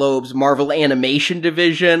Jeff Loeb's Marvel Animation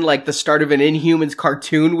division, like the start of an Inhumans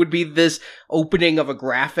cartoon would be this opening of a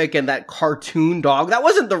graphic and that cartoon dog. That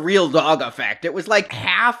wasn't the real dog effect. It was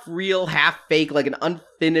half real, half fake, an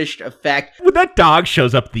unfinished effect. When that dog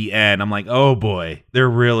shows up at the end, I'm like, oh boy, they're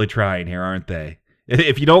really trying here, aren't they?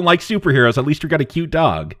 If you don't like superheroes, at least you got a cute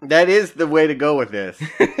dog. That is the way to go with this.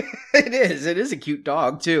 It is. It is a cute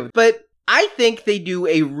dog, too. But I think they do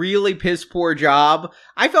a really piss poor job.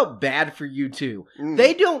 I felt bad for you too.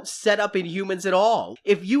 They don't set up Inhumans at all.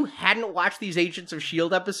 If you hadn't watched these Agents of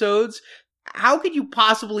S.H.I.E.L.D. episodes, how could you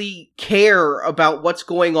possibly care about what's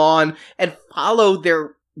going on and follow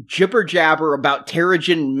their jibber jabber about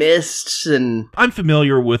Terrigen mists? And I'm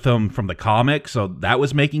familiar with them from the comics, so that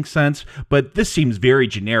was making sense. But this seems very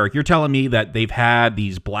generic. You're telling me that they've had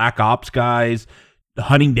these Black Ops guys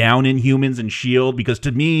hunting down Inhumans and S.H.I.E.L.D., because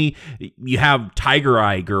to me, you have Tiger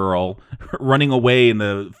Eye Girl running away in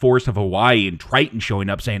the forest of Hawaii and Triton showing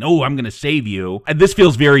up saying, oh, I'm going to save you. And this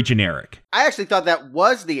feels very generic. I actually thought that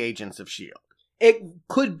was the Agents of S.H.I.E.L.D. It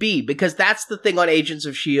could be, because that's the thing on Agents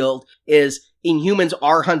of S.H.I.E.L.D. is Inhumans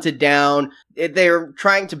are hunted down. They're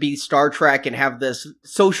trying to be Star Trek and have this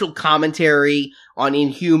social commentary on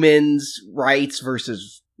Inhumans' rights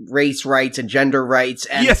versus race rights and gender rights.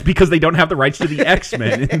 And yes, because they don't have the rights to the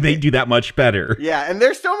X-Men. And they do that much better. Yeah, and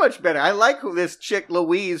they're so much better. I like this chick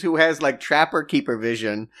Louise who has Trapper Keeper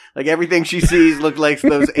vision. Everything she sees looks like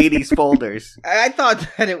those 80s folders. I thought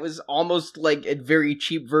that it was almost like a very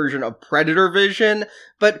cheap version of Predator vision,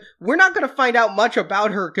 but we're not going to find out much about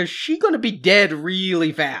her because she's going to be dead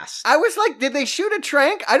really fast. I was like, did they shoot a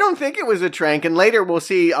trank? I don't think it was a trank, and later we'll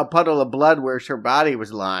see a puddle of blood where her body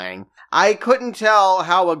was lying. I couldn't tell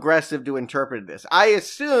how aggressive to interpret this. I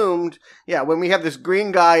assumed, when we have this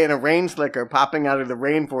green guy in a rain slicker popping out of the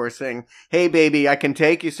rainforest saying, "Hey, baby, I can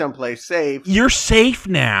take you someplace safe." You're safe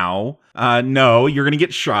now. No, you're going to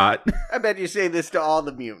get shot. I bet you say this to all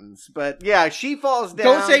the mutants. But yeah, she falls down.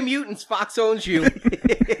 Don't say mutants. Fox owns you.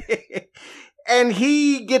 And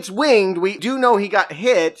he gets winged. We do know he got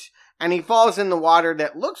hit. And he falls in the water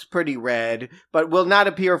that looks pretty red, but will not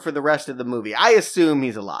appear for the rest of the movie. I assume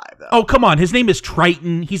he's alive, though. Oh, come on. His name is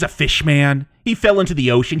Triton. He's a fish man. He fell into the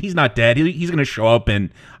ocean. He's not dead. He's going to show up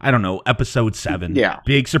in, I don't know, episode 7. Yeah.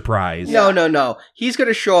 Big surprise. No. He's going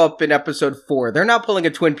to show up in episode 4. They're not pulling a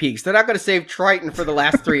Twin Peaks. They're not going to save Triton for the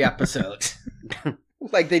last 3 episodes.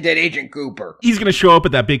 Like they did Agent Cooper. He's going to show up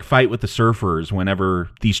at that big fight with the surfers whenever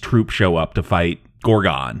these troops show up to fight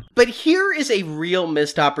Gorgon. But here is a real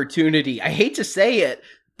missed opportunity. I hate to say it,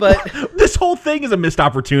 but... This whole thing is a missed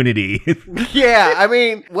opportunity. Yeah, I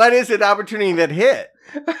mean, what is an opportunity that hit?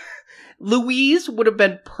 Louise would have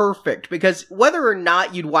been perfect, because whether or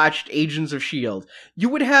not you'd watched Agents of S.H.I.E.L.D., you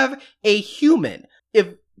would have a human.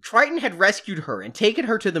 If Triton had rescued her and taken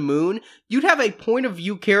her to the moon, you'd have a point of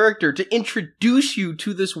view character to introduce you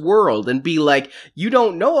to this world and be like, you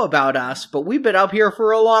don't know about us, but we've been up here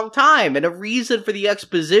for a long time, and a reason for the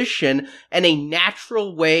exposition and a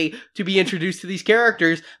natural way to be introduced to these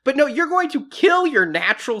characters. But no, you're going to kill your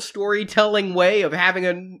natural storytelling way of having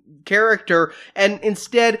a character, and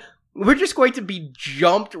instead, we're just going to be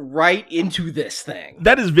jumped right into this thing.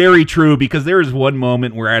 That is very true, because there is one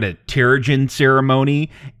moment we're at a Terrigen ceremony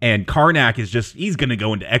and Karnak is he's going to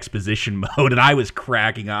go into exposition mode, and I was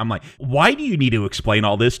cracking up. I'm like, why do you need to explain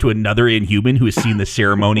all this to another Inhuman who has seen the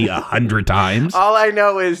ceremony 100 times? All I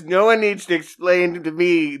know is no one needs to explain to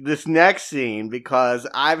me this next scene, because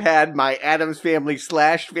I've had my Addams Family /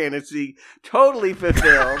 fantasy totally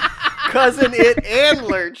fulfilled. Cousin It and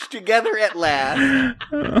Lurch together at last.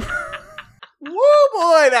 Woo,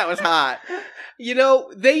 boy, that was hot. You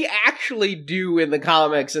know, they actually do in the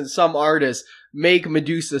comics, and some artists make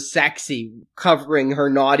Medusa sexy, covering her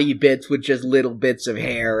naughty bits with just little bits of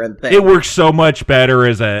hair and things. It works so much better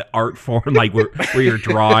as an art form, like where you're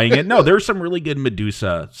drawing it. No, there's some really good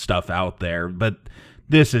Medusa stuff out there, but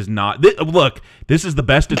this is not. Look, this is the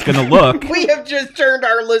best it's going to look. We have just turned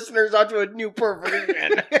our listeners onto a new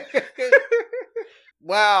perversion.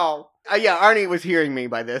 Wow. Yeah, Arnie was hearing me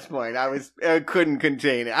by this point. I couldn't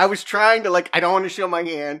contain it. I was trying to, I don't want to show my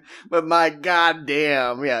hand, but my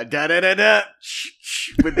goddamn, da-da-da-da,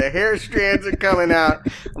 with the hair strands are coming out.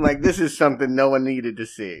 I'm like, this is something no one needed to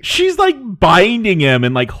see. She's, binding him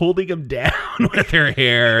and, holding him down with her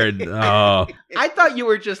hair. And, oh. I thought you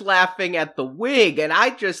were just laughing at the wig, and I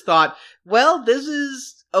just thought, well, this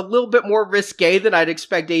is a little bit more risque than I'd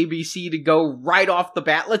expect ABC to go right off the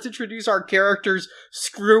bat. Let's introduce our characters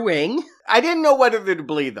screwing. I didn't know whether to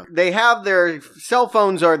believe them. They have their cell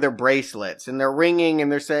phones or their bracelets, and they're ringing, and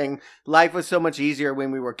they're saying, life was so much easier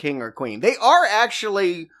when we were king or queen. They are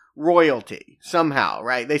actually royalty, somehow,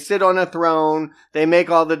 right? They sit on a throne, they make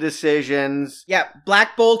all the decisions. Yeah,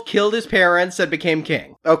 Black Bolt killed his parents and became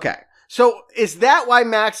king. Okay. So, is that why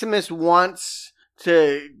Maximus wants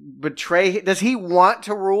to betray? Does he want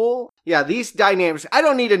to rule? Yeah, these dynamics. I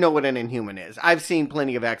don't need to know what an Inhuman is. I've seen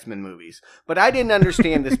plenty of X-Men movies. But I didn't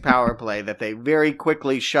understand this power play that they very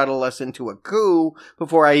quickly shuttle us into a coup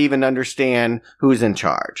before I even understand who's in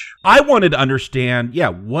charge. I wanted to understand,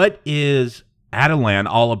 what is Attilan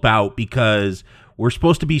all about? Because we're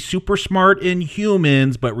supposed to be super smart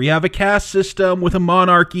Inhumans, but we have a caste system with a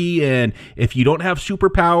monarchy, and if you don't have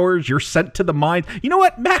superpowers, you're sent to the mines. You know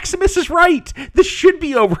what? Maximus is right. This should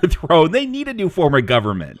be overthrown. They need a new form of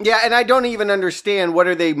government. Yeah, and I don't even understand, what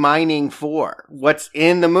are they mining for? What's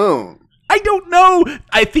in the moon? I don't know.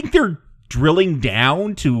 I think they're drilling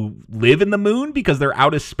down to live in the moon because they're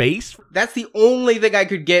out of space. That's the only thing I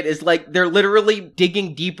could get is they're literally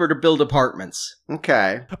digging deeper to build apartments.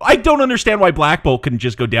 Okay. I don't understand why Black Bolt couldn't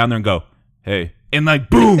just go down there and go, hey, and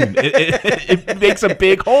boom, it makes a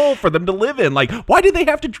big hole for them to live in. Why do they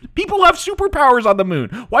have to? People have superpowers on the moon.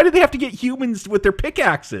 Why do they have to get humans with their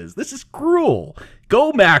pickaxes? This is cruel.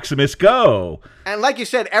 Go, Maximus, go. And like you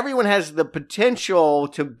said, everyone has the potential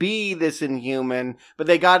to be this Inhuman, but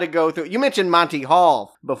they got to go through. You mentioned Monty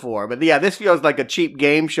Hall before, but yeah, this feels like a cheap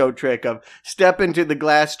game show trick of step into the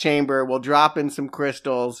glass chamber, we'll drop in some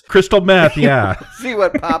crystals. Crystal meth, yeah. See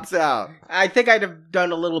what pops out. I think I'd have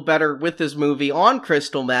done a little better with this movie on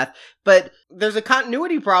crystal meth, but there's a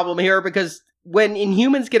continuity problem here because when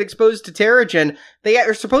Inhumans get exposed to Terrigen, they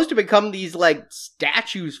are supposed to become these,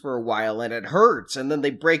 statues for a while, and it hurts, and then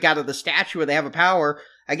they break out of the statue and they have a power.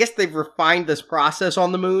 I guess they've refined this process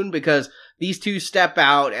on the moon because, these two step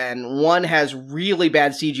out, and one has really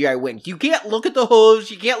bad CGI wings. You can't look at the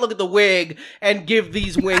hooves, you can't look at the wig, and give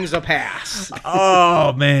these wings a pass.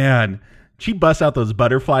 Oh, man. She busts out those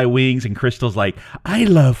butterfly wings, and Crystal's like, I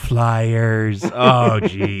love flyers. Oh,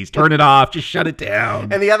 geez. Turn it off. Just shut it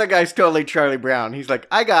down. And the other guy's totally Charlie Brown. He's like,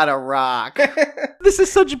 I got a rock. This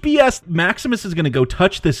is such BS. Maximus is going to go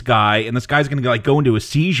touch this guy, and this guy's going to go into a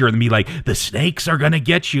seizure and be like, the snakes are going to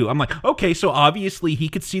get you. I'm like, okay, so obviously he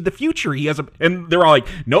could see the future. He has and they're all like,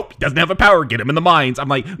 nope, he doesn't have a power. Get him in the mines. I'm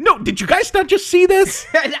like, no, did you guys not just see this?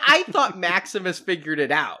 And I thought Maximus figured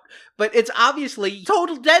it out. But it's obviously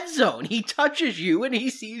total dead zone. He touches you and he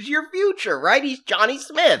sees your future, right? He's Johnny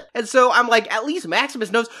Smith. And so I'm like, at least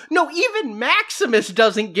Maximus knows. No, even Maximus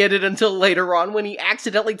doesn't get it until later on when he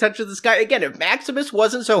accidentally touches this guy. Again, if Maximus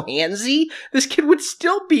wasn't so handsy, this kid would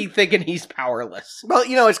still be thinking he's powerless. Well,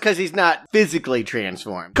 it's because he's not physically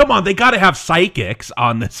transformed. Come on, they got to have psychics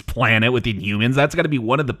on this planet with Inhumans. That's got to be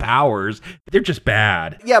one of the powers. They're just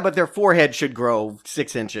bad. Yeah, but their forehead should grow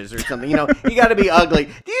 6 inches or something. You got to be ugly.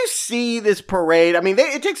 Do you see this parade? I mean,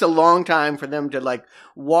 it takes a long time for them to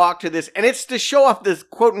walk to this, and it's to show off this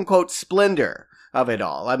quote unquote splendor of it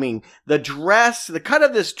all. I mean, the dress, the cut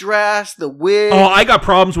of this dress, the wig. Oh, I got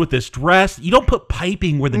problems with this dress. You don't put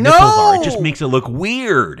piping where the nipples are. It just makes it look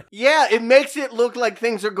weird. Yeah, it makes it look like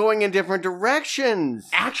things are going in different directions.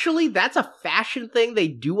 Actually, that's a fashion thing they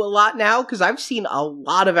do a lot now, because I've seen a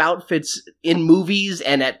lot of outfits in movies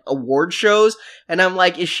and at award shows, and I'm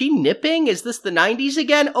like, is she nipping? Is this the 90s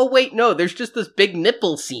again? Oh, wait, no, there's just this big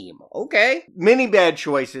nipple seam. Okay. Many bad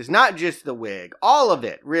choices, not just the wig. All of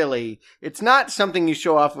it, really. It's not something you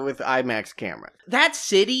show off with IMAX camera. That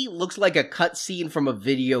city looks like a cutscene from a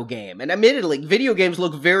video game. And admittedly, video games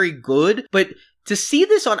look very good, but to see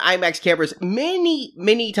this on IMAX cameras many,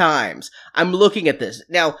 many times, I'm looking at this.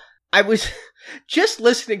 Now, I was just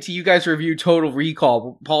listening to you guys review Total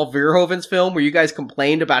Recall, Paul Verhoeven's film, where you guys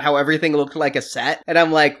complained about how everything looked like a set. And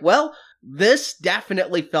I'm like, well, this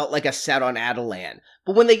definitely felt like a set on Adelan.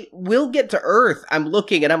 But when they will get to Earth, I'm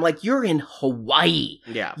looking and I'm like, you're in Hawaii.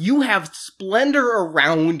 Yeah. You have splendor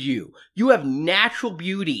around you. You have natural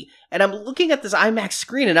beauty. And I'm looking at this IMAX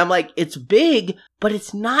screen and I'm like, it's big, but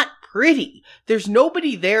it's not pretty. There's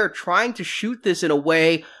nobody there trying to shoot this in a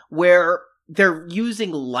way where they're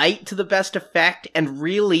using light to the best effect and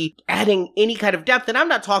really adding any kind of depth. And I'm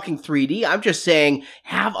not talking 3D. I'm just saying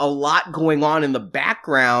have a lot going on in the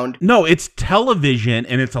background. No, it's television,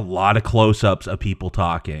 and it's a lot of close-ups of people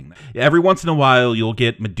talking. Every once in a while, you'll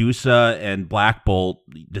get Medusa and Black Bolt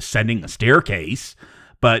descending a staircase,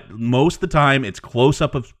 but most of the time, it's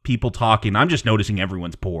close-up of people talking. I'm just noticing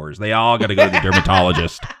everyone's pores. They all got to go to the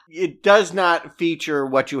dermatologist. It does not feature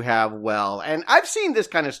what you have well. And I've seen this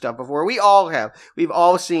kind of stuff before. We all have. We've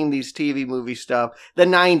all seen these TV movie stuff. The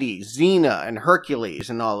 90s, Xena and Hercules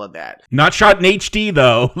and all of that. Not shot in HD,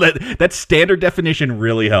 though. That standard definition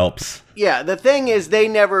really helps. Yeah, the thing is, they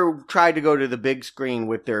never tried to go to the big screen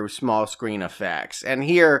with their small screen effects. And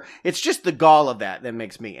here, it's just the gall of that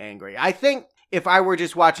makes me angry. I think if I were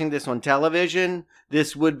just watching this on television,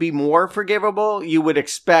 this would be more forgivable. You would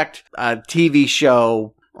expect a TV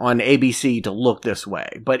show on ABC to look this way.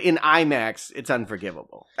 But in IMAX, it's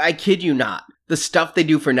unforgivable. I kid you not. The stuff they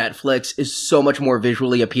do for Netflix is so much more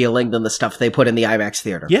visually appealing than the stuff they put in the IMAX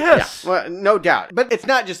theater. Yes. Yeah, well, no doubt. But it's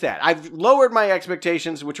not just that. I've lowered my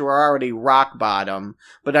expectations, which were already rock bottom,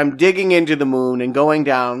 but I'm digging into the moon and going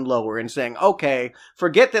down lower and saying, okay,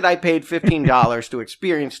 forget that I paid $15 to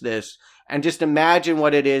experience this, and just imagine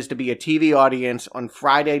what it is to be a TV audience on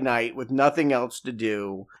Friday night with nothing else to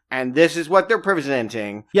do. And this is what they're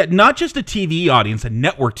presenting. Yeah, not just a TV audience, a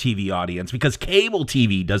network TV audience, because cable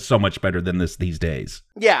TV does so much better than this these days.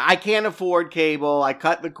 Yeah, I can't afford cable. I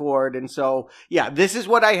cut the cord. And so, yeah, this is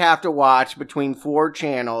what I have to watch between 4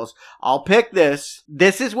 channels. I'll pick this.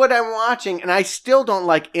 This is what I'm watching. And I still don't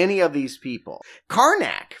like any of these people.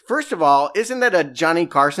 Karnak, first of all, isn't that a Johnny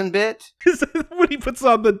Carson bit? When he puts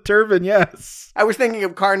on the turban, yes. I was thinking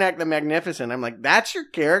of Karnak the Magnificent. I'm like, that's your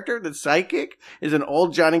character? The psychic is an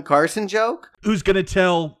old Johnny Carson joke? Who's going to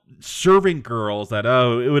tell servant girls that,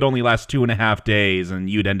 oh, it would only last 2.5 days and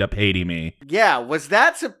you'd end up hating me? Yeah, was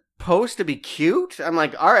that supposed to be cute? I'm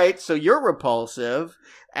like, all right, so you're repulsive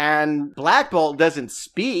and Black Bolt doesn't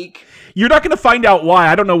speak. You're not going to find out why.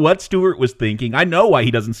 I don't know what Stewart was thinking. I know why he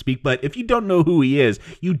doesn't speak, but if you don't know who he is,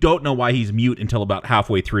 you don't know why he's mute until about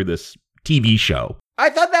halfway through this TV show. I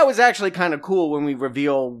thought that was actually kind of cool when we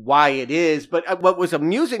reveal why it is, but what was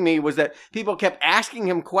amusing me was that people kept asking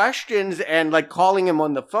him questions and calling him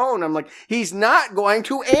on the phone. I'm like, he's not going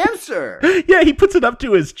to answer. Yeah, he puts it up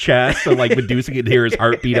to his chest so Medusa can hear his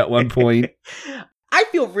heartbeat at one point. I I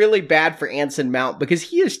feel really bad for Anson Mount because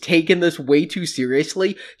he has taken this way too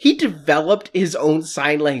seriously. He developed his own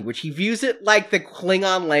sign language. He views it like the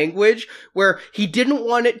Klingon language, where he didn't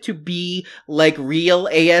want it to be like real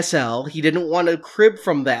ASL. He didn't want to crib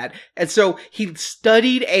from that. And so he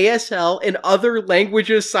studied ASL and other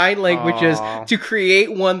languages, sign languages, to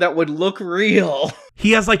create one that would look real.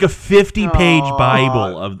 He has like a 50-page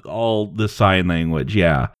Bible of all the sign language,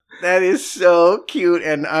 yeah. That is so cute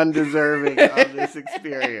and undeserving of this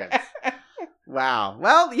experience. Wow.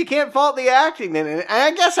 Well, you can't fault the acting then. And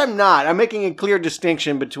I guess I'm not. I'm making a clear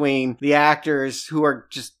distinction between the actors who are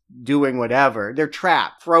just doing whatever. They're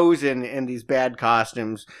trapped, frozen in these bad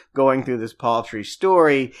costumes, going through this paltry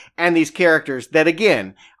story, and these characters that,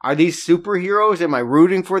 again, are these superheroes? Am I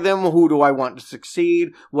rooting for them? Who do I want to succeed?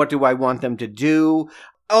 What do I want them to do?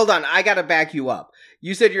 Hold on, I gotta back you up.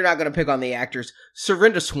 You said you're not going to pick on the actors.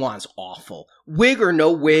 Serinda Swan's awful. Wig or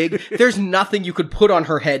no wig, there's nothing you could put on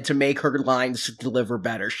her head to make her lines deliver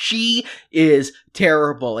better. She is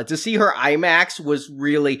terrible. And to see her IMAX was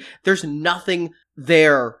really, there's nothing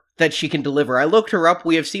there that she can deliver. I looked her up.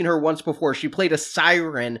 We have seen her once before. She played a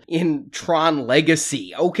siren in Tron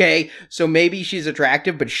Legacy. Okay, so maybe she's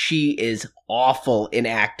attractive, but she is awful in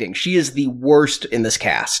acting. She is the worst in this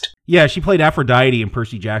cast. Yeah, she played Aphrodite in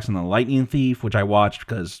Percy Jackson the Lightning Thief, which I watched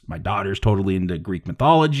because my daughter's totally into Greek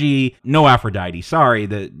mythology. No Aphrodite, sorry,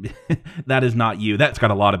 that is not you. That's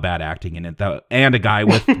got a lot of bad acting in it, though, and a guy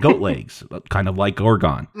with goat legs, kind of like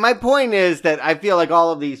Gorgon. My point is that I feel like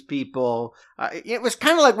all of these people, it was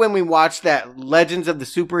kind of like when we watched that Legends of the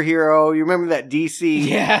Superhero. You remember that DC?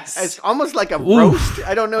 Yes. It's almost like a roast.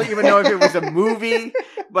 I don't even know if it was a movie,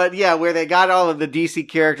 but yeah, where they got all of the DC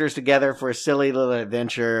characters together for a silly little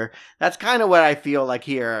adventure. That's kind of what I feel like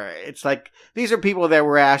here. It's like these are people that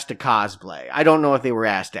were asked to cosplay. I don't know if they were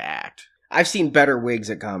asked to act. I've seen better wigs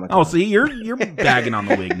at Comic-Con. Oh, see, you're bagging on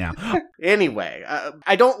the wig now. Anyway,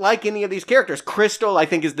 I don't like any of these characters. Crystal, I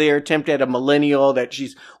think, is their attempt at a millennial, that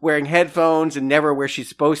she's wearing headphones and never where she's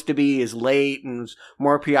supposed to be, is late and is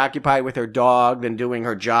more preoccupied with her dog than doing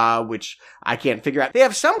her job, which I can't figure out. They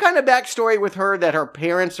have some kind of backstory with her that her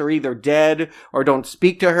parents are either dead or don't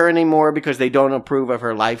speak to her anymore because they don't approve of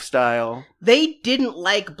her lifestyle. They didn't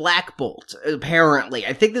like Black Bolt, apparently.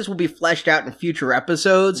 I think this will be fleshed out in future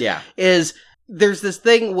episodes. Yeah. There's this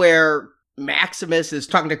thing where Maximus is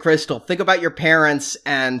talking to Crystal. Think about your parents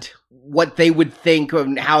and what they would think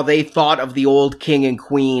and how they thought of the old king and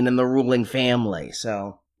queen and the ruling family.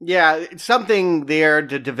 So yeah, it's something there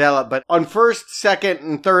to develop, but on first, second,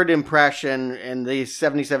 and third impression in these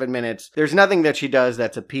 77 minutes, there's nothing that she does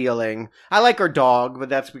that's appealing. I like her dog, but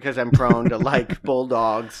that's because I'm prone to like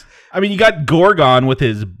bulldogs. I mean, you got Gorgon with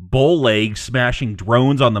his bull legs smashing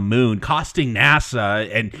drones on the moon, costing NASA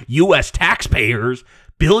and U.S. taxpayers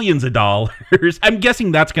billions of dollars. I'm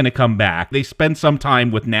guessing that's going to come back. They spent some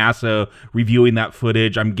time with NASA reviewing that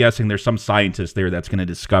footage. I'm guessing there's some scientist there that's going to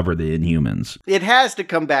discover the Inhumans. It has to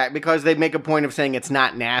come back because they make a point of saying it's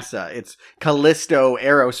not NASA. It's Callisto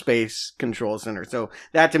Aerospace Control Center. So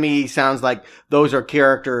that to me sounds like those are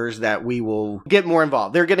characters that we will get more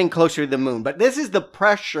involved. They're getting closer to the moon. But this is the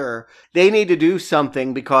pressure. They need to do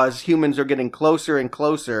something because humans are getting closer and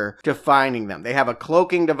closer to finding them. They have a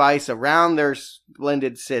cloaking device around their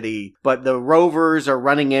splendid city, but the rovers are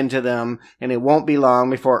running into them, and it won't be long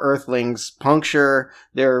before Earthlings puncture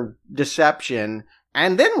their deception.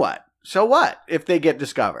 And then what? So what if they get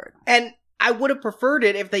discovered? And I would have preferred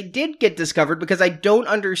it if they did get discovered, because I don't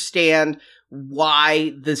understand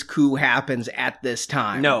why this coup happens at this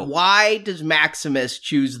time. No. Why does Maximus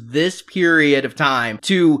choose this period of time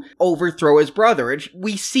to overthrow his brother?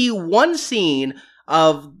 We see one scene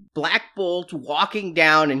of Black Bolt walking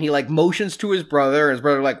down, and he like motions to his brother, and his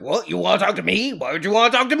brother like, "What, you want to talk to me? Why would you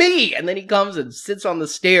want to talk to me?" And then he comes and sits on the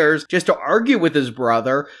stairs just to argue with his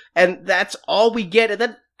brother, and that's all we get. And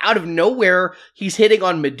then out of nowhere, he's hitting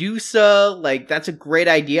on Medusa, like, that's a great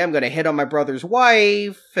idea, I'm gonna hit on my brother's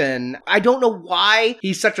wife, and I don't know why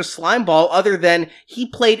he's such a slimeball, other than he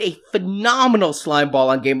played a phenomenal slimeball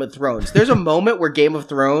on Game of Thrones. There's a moment where Game of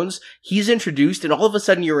Thrones, he's introduced, and all of a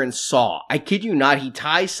sudden you're in Saw. I kid you not, he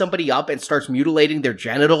ties somebody up and starts mutilating their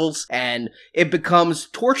genitals, and it becomes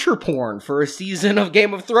torture porn for a season of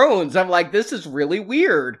Game of Thrones. I'm like, this is really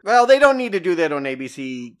weird. Well, they don't need to do that on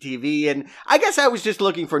ABC TV, and I guess I was just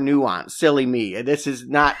looking for nuance. Silly me. This is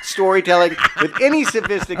not storytelling with any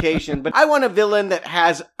sophistication, but I want a villain that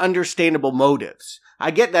has understandable motives.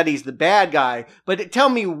 I get that he's the bad guy, but tell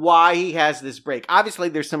me why he has this break. Obviously,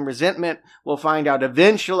 there's some resentment. We'll find out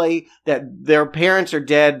eventually that their parents are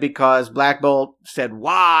dead because Black Bolt said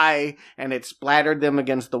why, and it splattered them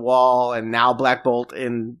against the wall, and now Black Bolt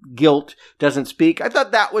in guilt doesn't speak. I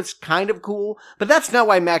thought that was kind of cool, but that's not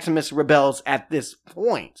why Maximus rebels at this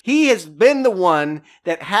point. He has been the one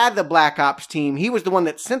that had the Black Ops team. He was the one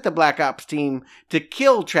that sent the Black Ops team to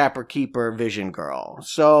kill Trapper Keeper Vision Girl.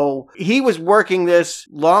 So he was working this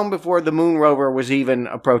long before the Moon Rover was even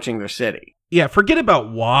approaching their city. Yeah, forget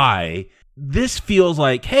about why. This feels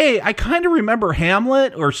like, hey, I kind of remember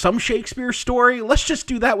Hamlet or some Shakespeare story. Let's just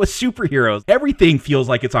do that with superheroes. Everything feels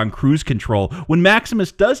like it's on cruise control. When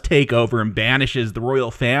Maximus does take over and banishes the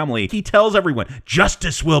royal family, he tells everyone,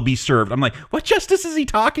 justice will be served. I'm like, what justice is he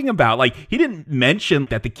talking about? Like, he didn't mention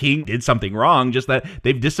that the king did something wrong, just that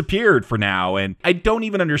they've disappeared for now. And I don't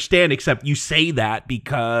even understand, except you say that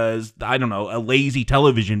because, I don't know, a lazy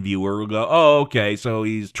television viewer will go, oh, okay, so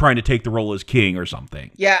he's trying to take the role as king or something.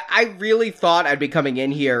 Yeah, I really thought I'd be coming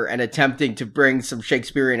in here and attempting to bring some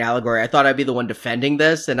Shakespearean allegory. I thought I'd be the one defending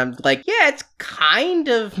this, and I'm like, yeah, it's kind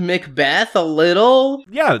of Macbeth a little.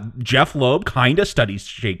 Yeah, Jeff Loeb kind of studies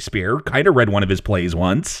Shakespeare, kind of read one of his plays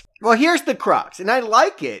once. Well, here's the crux, and I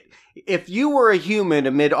like it. If you were a human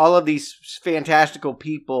amid all of these fantastical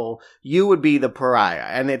people, you would be the pariah.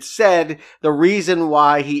 And it said the reason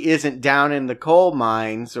why he isn't down in the coal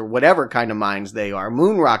mines, or whatever kind of mines they are,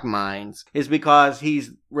 Moonrock mines, is because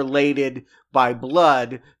he's related by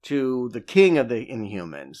blood to the king of the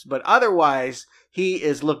Inhumans. But otherwise, he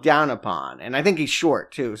is looked down upon. And I think he's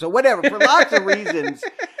short, too. So whatever, for lots of reasons,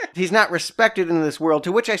 he's not respected in this world.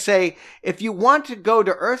 To which I say, if you want to go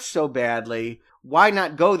to Earth so badly, why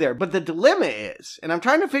not go there? But the dilemma is, and I'm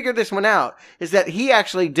trying to figure this one out, is that he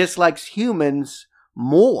actually dislikes humans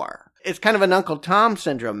more. It's kind of an Uncle Tom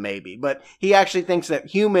syndrome, maybe, but he actually thinks that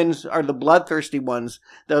humans are the bloodthirsty ones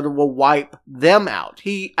that will wipe them out.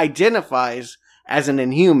 He identifies as an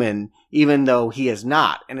Inhuman, even though he is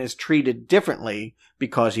not, and is treated differently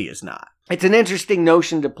because he is not. It's an interesting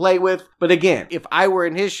notion to play with, but again, if I were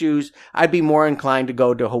in his shoes, I'd be more inclined to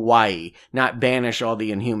go to Hawaii, not banish all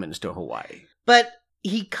the Inhumans to Hawaii. But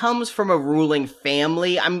he comes from a ruling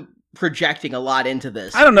family. I'm projecting a lot into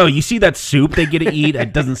this. I don't know. You see that soup they get to eat?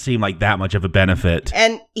 It doesn't seem like that much of a benefit.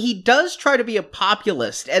 And he does try to be a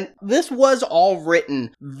populist. And this was all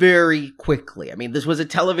written very quickly. I mean, this was a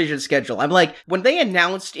television schedule. I'm like, when they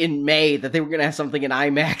announced in May that they were going to have something in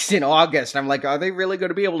IMAX in August, I'm like, are they really going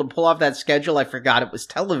to be able to pull off that schedule? I forgot it was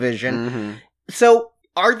television. Mm-hmm. So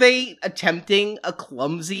are they attempting a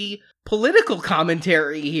clumsy political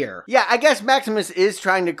commentary here? Yeah, I guess Maximus is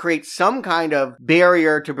trying to create some kind of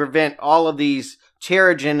barrier to prevent all of these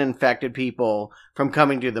Terrigen-infected people from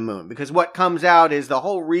coming to the moon. Because what comes out is the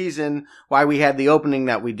whole reason why we had the opening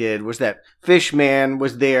that we did was that Fishman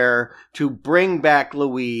was there to bring back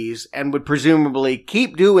Louise and would presumably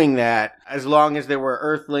keep doing that as long as there were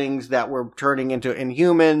Earthlings that were turning into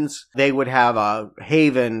Inhumans. They would have a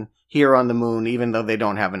haven here on the moon, even though they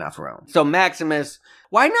don't have enough room. So Maximus,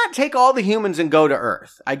 why not take all the humans and go to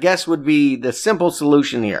Earth? I guess would be the simple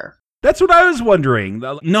solution here. That's what I was wondering.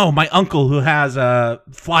 No, my uncle who has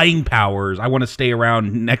flying powers, I want to stay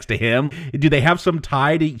around next to him. Do they have some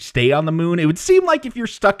tie to stay on the moon? It would seem like if you're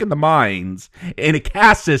stuck in the mines in a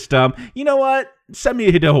caste system, you know what? Send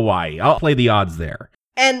me to Hawaii. I'll play the odds there.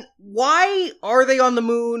 And why are they on the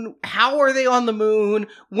moon? How are they on the moon?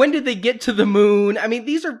 When did they get to the moon? I mean,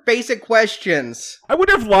 these are basic questions. I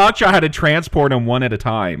wonder if Lockjaw had to transport them one at a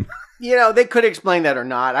time. You know, they could explain that or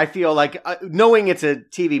not. I feel like, knowing it's a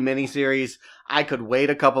TV miniseries, I could wait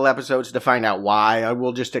a couple episodes to find out why. I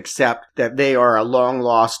will just accept that they are a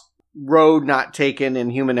long-lost road not taken in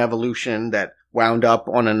human evolution that wound up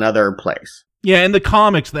on another place. Yeah, in the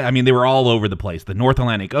comics, I mean, they were all over the place. The North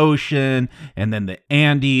Atlantic Ocean, and then the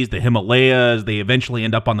Andes, the Himalayas. They eventually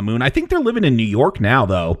end up on the moon. I think they're living in New York now,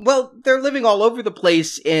 though. Well, they're living all over the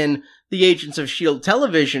place in the Agents of S.H.I.E.L.D.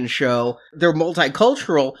 television show. They're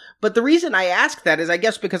multicultural, but the reason I ask that is I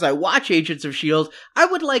guess because I watch Agents of S.H.I.E.L.D., I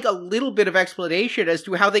would like a little bit of explanation as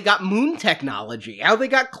to how they got moon technology, how they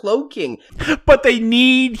got cloaking. But they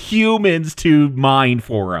need humans to mine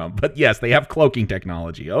for them. But yes, they have cloaking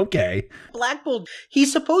technology. Okay. Black Bolt,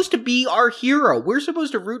 he's supposed to be our hero. We're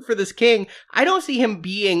supposed to root for this king. I don't see him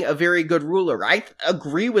being a very good ruler. I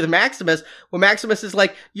agree with Maximus when Maximus is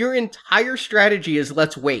like, your entire strategy is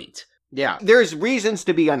let's wait. Yeah, there's reasons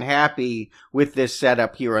to be unhappy with this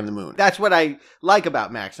setup here on the moon. That's what I like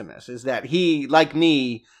about Maximus, is that he, like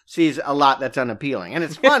me, sees a lot that's unappealing. And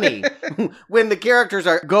it's funny, when the characters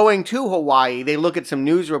are going to Hawaii, they look at some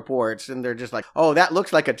news reports and they're just like, oh, that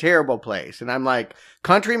looks like a terrible place. And I'm like,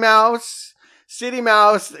 Country Mouse, City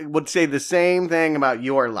Mouse would say the same thing about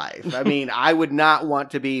your life. I mean, I would not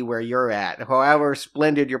want to be where you're at. However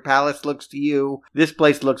splendid your palace looks to you, this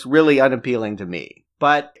place looks really unappealing to me.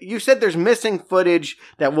 But you said there's missing footage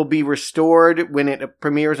that will be restored when it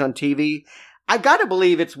premieres on TV. I gotta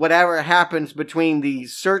believe it's whatever happens between the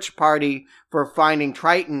search party for finding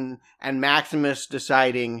Triton and Maximus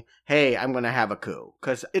deciding, hey, I'm gonna have a coup.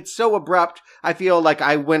 Because it's so abrupt, I feel like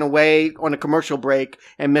I went away on a commercial break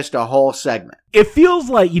and missed a whole segment. It feels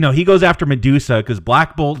like, he goes after Medusa because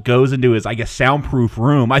Black Bolt goes into his, I guess, soundproof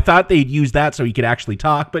room. I thought they'd use that so he could actually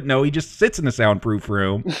talk, but no, he just sits in a soundproof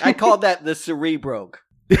room. I called that the Cerebroke.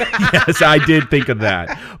 Yes, I did think of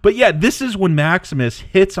that. But yeah, this is when Maximus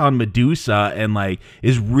hits on Medusa and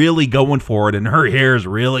is really going for it, and her hair is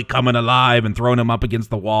really coming alive and throwing him up against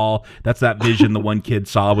the wall. That's that vision the one kid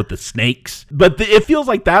saw with the snakes. But it feels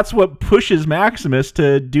like that's what pushes Maximus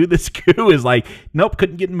to do this coup, is nope,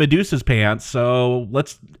 couldn't get in Medusa's pants, so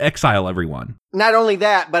let's exile everyone. Not only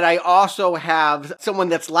that, but I also have someone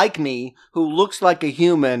that's like me who looks like a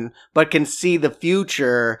human but can see the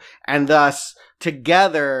future, and thus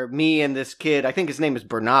together, me and this kid, I think his name is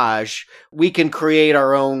Bernage, we can create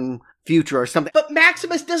our own future or something. But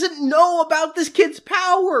Maximus doesn't know about this kid's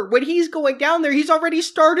power. When he's going down there, he's already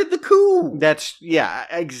started the coup. Yeah,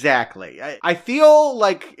 exactly. I feel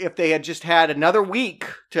like if they had just had another week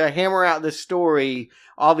to hammer out this story,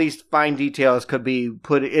 all these fine details could be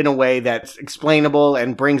put in a way that's explainable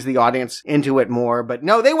and brings the audience into it more. But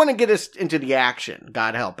no, they want to get us into the action.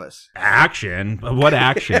 God help us. Action? What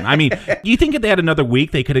action? I mean, do you think if they had another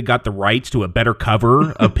week, they could have got the rights to a better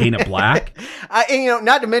cover of Paint It Black? And,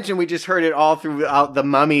 not to mention, we just heard it all throughout the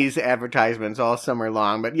Mummies advertisements all summer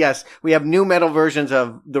long. But yes, we have new metal versions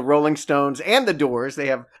of the Rolling Stones and the Doors. They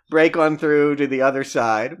have Break On Through to the Other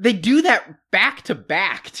Side. They do that back to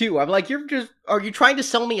back, too. I'm like, are you trying to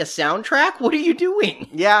sell me a soundtrack? What are you doing?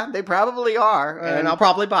 Yeah, they probably are. And I'll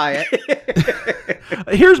probably buy it.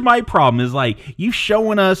 Here's my problem is you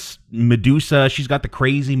showing us Medusa. She's got the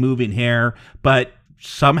crazy moving hair, but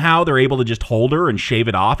somehow they're able to just hold her and shave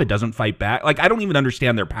it off. It doesn't fight back. I don't even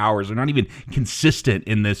understand their powers. They're not even consistent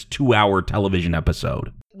in this 2-hour television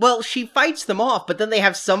episode. Well, she fights them off, but then they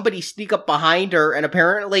have somebody sneak up behind her, and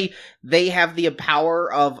apparently they have the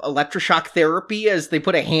power of electroshock therapy as they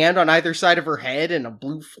put a hand on either side of her head and a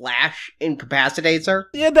blue flash incapacitates her.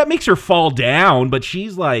 Yeah, that makes her fall down, but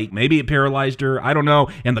she's maybe it paralyzed her. I don't know.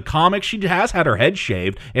 In the comics, she has had her head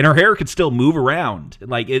shaved, and her hair could still move around.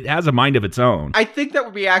 It has a mind of its own. I think that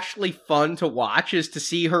would be actually fun to watch, is to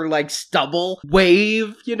see her, stubble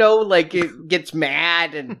wave, it gets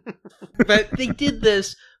mad. And but they did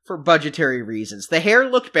this for budgetary reasons. The hair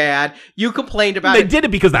looked bad. You complained about it. They did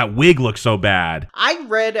it because that wig looked so bad. I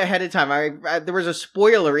read ahead of time. There was a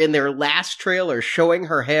spoiler in their last trailer showing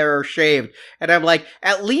her hair shaved. And I'm like,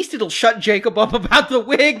 at least it'll shut Jacob up about the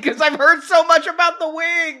wig, because I've heard so much about the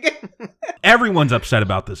wig. Everyone's upset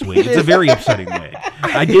about this wig. It's a very upsetting wig.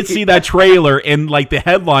 I did see that trailer, and the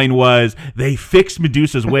headline was, they fixed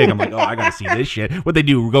Medusa's wig. I'm like, oh, I gotta see this shit. What'd they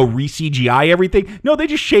do? Go re-CGI everything? No, they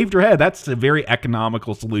just shaved her head. That's a very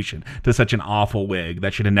economical solution to such an awful wig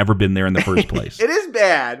that should have never been there in the first place. It is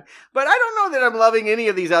bad, but I don't know that I'm loving any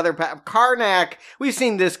of these other... Karnak, we've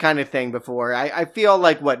seen this kind of thing before. I feel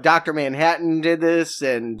like, Dr. Manhattan did this,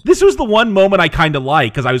 and... This was the one moment I kind of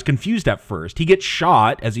like, because I was confused at first. He gets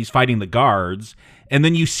shot as he's fighting the guards, and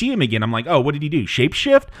then you see him again. I'm like, oh, what did he do?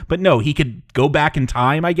 Shapeshift? But no, he could go back in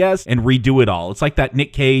time, I guess, and redo it all. It's like that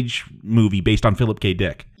Nick Cage movie based on Philip K.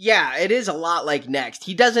 Dick. Yeah, it is a lot like Next.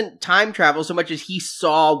 He doesn't time travel so much as he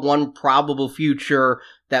saw one probable future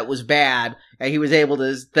that was bad, and he was able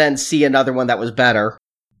to then see another one that was better.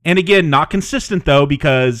 And again, not consistent, though,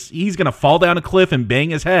 because he's going to fall down a cliff and bang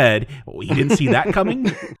his head. Well, he didn't see that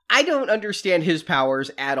coming. I don't understand his powers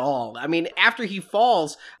at all. I mean, after he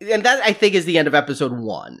falls, and that, I think, is the end of episode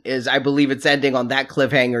 1, is I believe it's ending on that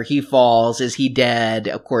cliffhanger. He falls. Is he dead?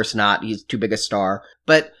 Of course not. He's too big a star.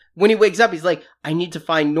 But when he wakes up, he's like, I need to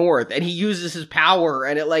find north. And he uses his power,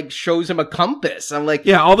 and it, shows him a compass. I'm like...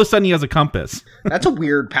 Yeah, all of a sudden he has a compass. That's a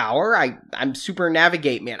weird power. I'm super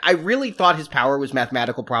navigate, man. I really thought his power was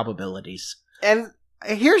mathematical probabilities. And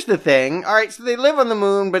here's the thing. All right, so they live on the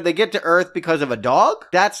moon, but they get to Earth because of a dog?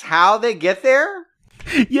 That's how they get there?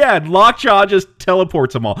 Yeah, Lockjaw just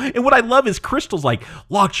teleports them all. And what I love is Crystal's like,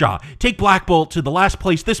 Lockjaw, take Black Bolt to the last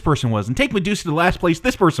place this person was, and take Medusa to the last place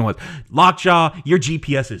this person was. Lockjaw, your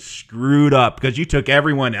GPS is screwed up because you took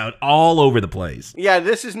everyone out all over the place. Yeah,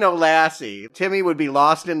 this is no Lassie. Timmy would be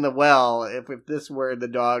lost in the well if this were the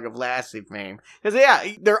dog of Lassie fame. Because,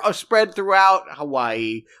 yeah, they're spread throughout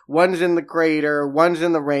Hawaii. One's in the crater, one's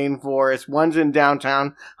in the rainforest, one's in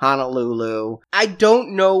downtown Honolulu. I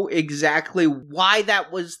don't know exactly why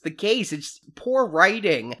that was the case. It's poor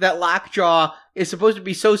writing that Lockjaw is supposed to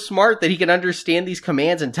be so smart that he can understand these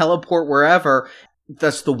commands and teleport wherever.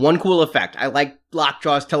 That's the one cool effect. I like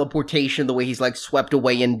Lockjaw's teleportation, the way he's like swept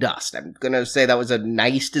away in dust. I'm gonna say that was a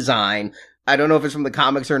nice design. I don't know if it's from the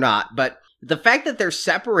comics or not, but the fact that they're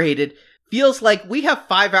separated feels like we have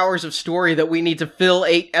 5 hours of story that we need to fill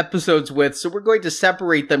 8 episodes with, so we're going to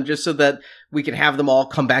separate them just so that we can have them all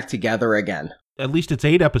come back together again. At least it's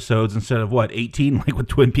 8 episodes instead of, 18, like with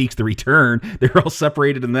Twin Peaks The Return. They're all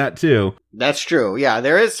separated in that, too. That's true. Yeah,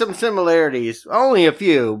 there is some similarities. Only a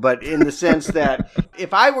few, but in the sense that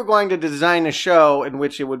if I were going to design a show in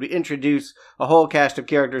which it would introduce a whole cast of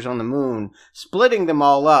characters on the moon, splitting them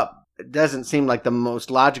all up doesn't seem like the most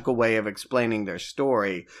logical way of explaining their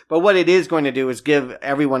story. But what it is going to do is give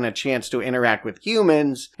everyone a chance to interact with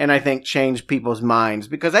humans, and I think change people's minds,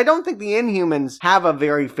 because I don't think the Inhumans have a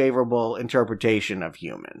very favorable interpretation of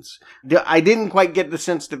humans. I didn't quite get the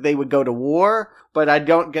sense that they would go to war, but I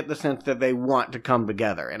don't get the sense that they want to come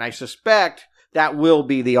together. And I suspect that will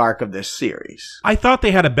be the arc of this series. I thought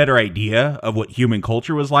they had a better idea of what human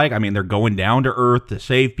culture was like. I mean, they're going down to Earth to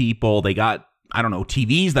save people. They got, I don't know,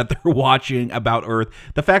 TVs that they're watching about Earth.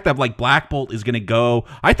 The fact that like Black Bolt is going to go,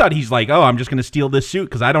 I thought he's like, oh, I'm just going to steal this suit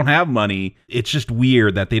because I don't have money. It's just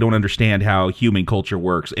weird that they don't understand how human culture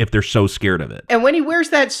works if they're so scared of it. And when he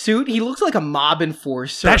wears that suit, he looks like a mob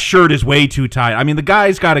enforcer. That shirt is way too tight. I mean, the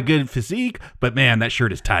guy's got a good physique, but man, that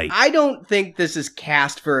shirt is tight. I don't think this is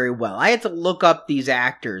cast very well. I had to look up these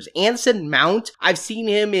actors. Anson Mount, I've seen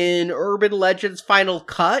him in Urban Legends Final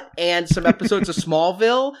Cut and some episodes of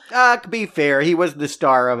Smallville. To be fair, he was the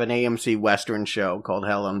star of an AMC Western show called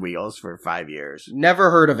Hell on Wheels for 5 years.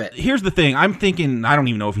 Never heard of it. Here's the thing. I'm thinking, I don't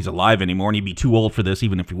even know if he's alive anymore, and he'd be too old for this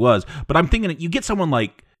even if he was, but I'm thinking you get someone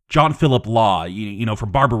like John Philip Law, you know,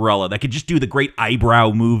 from Barbarella, that could just do the great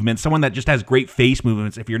eyebrow movements, someone that just has great face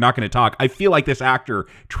movements if you're not going to talk. I feel like this actor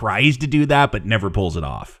tries to do that, but never pulls it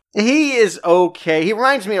off. He is okay. He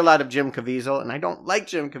reminds me a lot of Jim Caviezel, and I don't like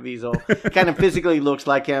Jim Caviezel. He kind of physically looks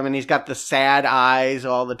like him, and he's got the sad eyes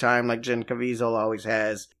all the time like Jim Caviezel always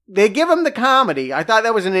has. They give him the comedy. I thought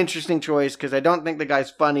that was an interesting choice because I don't think the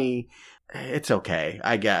guy's funny. It's okay,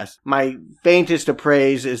 I guess. My faintest of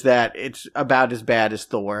praise is that it's about as bad as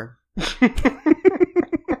Thor.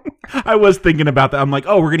 I was thinking about that. I'm like,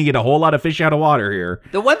 oh, we're going to get a whole lot of fish out of water here.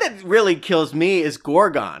 The one that really kills me is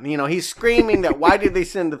Gorgon. You know, he's screaming that why did they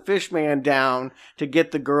send the fish man down to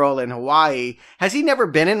get the girl in Hawaii? Has he never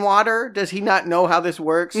been in water? Does he not know how this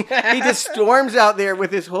works? He just storms out there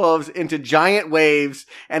with his hooves into giant waves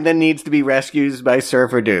and then needs to be rescued by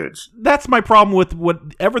surfer dudes. That's my problem with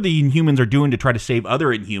whatever the Inhumans are doing to try to save other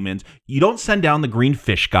Inhumans. You don't send down the green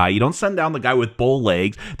fish guy. You don't send down the guy with bull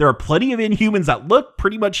legs. There are plenty of Inhumans that look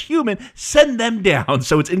pretty much human. Send them down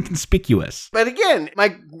so it's inconspicuous. But again,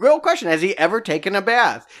 my real question, has he ever taken a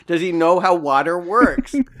bath? Does he know how water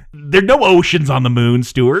works? There are no oceans on the moon,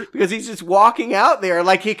 Stuart. Because he's just walking out there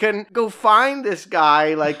like he can go find this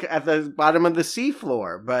guy like at the bottom of the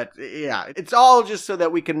seafloor. But yeah, it's all just so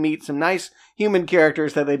that we can meet some nice human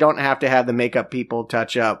characters that they don't have to have the makeup people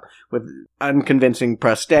touch up with unconvincing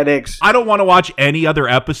prosthetics. I don't want to watch any other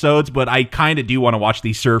episodes, but I kind of do want to watch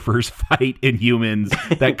these surfers fight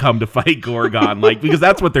Inhumans that come to fight Gorgon, because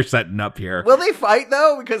that's what they're setting up here. Will they fight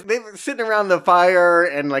though? Because they're sitting around the fire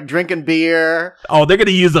and drinking beer. Oh, they're going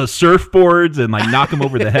to use those surfboards and knock them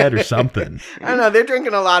over the head or something. I don't know. They're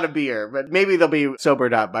drinking a lot of beer, but maybe they'll be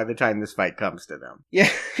sobered up by the time this fight comes to them. Yeah,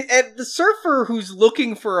 and the surfer who's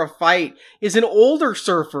looking for a fight is an older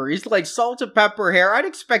surfer. He's like salt and pepper hair. I'd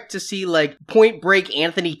expect to see Point Break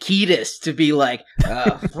Anthony Kiedis to be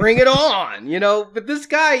bring it on, But this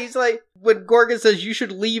guy, he's like, when Gorgon says you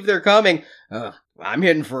should leave, they're coming. I'm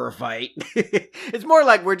heading for a fight. It's more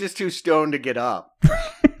like we're just too stoned to get up.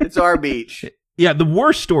 It's our beach. Yeah, the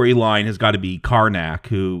worst storyline has got to be Karnak,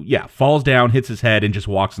 who, falls down, hits his head, and just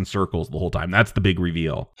walks in circles the whole time. That's the big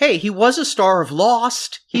reveal. Hey, he was a star of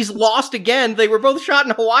Lost. He's lost again. They were both shot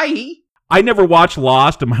in Hawaii. I never watched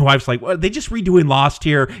Lost, and my wife's like, "What? Are they just redoing Lost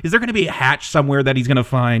here? Is there going to be a hatch somewhere that he's going to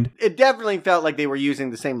find?" It definitely felt like they were using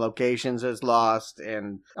the same locations as Lost,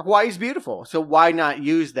 and Hawaii's beautiful, so why not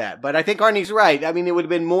use that? But I think Arnie's right. I mean, it would have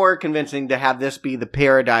been more convincing to have this be the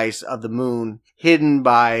paradise of the moon, hidden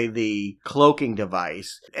by the cloaking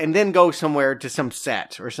device, and then go somewhere to some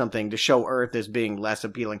set or something to show Earth as being less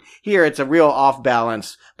appealing. Here, it's a real off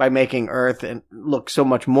balance by making Earth look so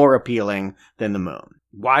much more appealing than the moon.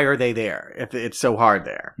 Why are they there if it's so hard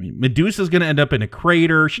there? Medusa's going to end up in a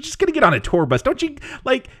crater. She's just going to get on a tour bus. Don't you,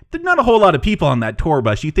 like, there's not a whole lot of people on that tour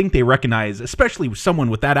bus. You think they recognize, especially someone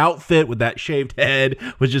with that outfit, with that shaved head,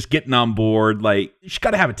 was just getting on board. Like, she's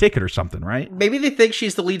got to have a ticket or something, right? Maybe they think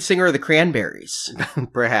she's the lead singer of the Cranberries.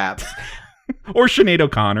 Perhaps. Or Sinead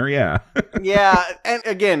O'Connor, yeah. Yeah, and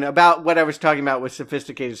again, about what I was talking about with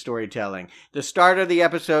sophisticated storytelling. The start of the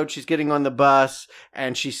episode, she's getting on the bus,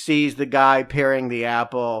 and she sees the guy paring the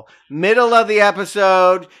apple. Middle of the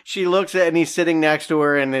episode, she looks at, and he's sitting next to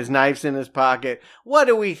her, and his knife's in his pocket. What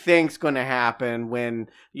do we think's going to happen when,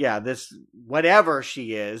 this, whatever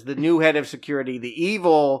she is, the new head of security, the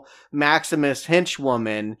evil Maximus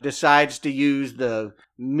henchwoman, decides to use the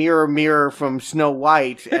mirror from Snow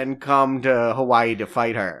White and come to Hawaii to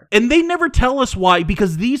fight her. And they never tell us why,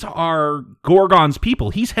 because these are Gorgon's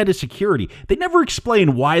people. He's head of security. They never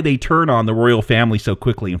explain why they turn on the royal family so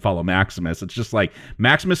quickly and follow Maximus. It's just like,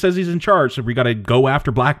 Maximus says he's in charge, so we got to go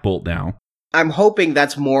after Black Bolt now. I'm hoping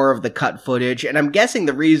that's more of the cut footage, and I'm guessing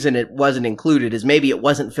the reason it wasn't included is maybe it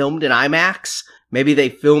wasn't filmed in IMAX. Maybe they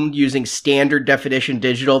filmed using standard definition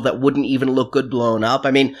digital that wouldn't even look good blown up.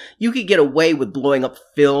 I mean, you could get away with blowing up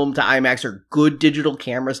film to IMAX or good digital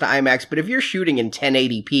cameras to IMAX, but if you're shooting in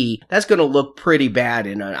 1080p, that's going to look pretty bad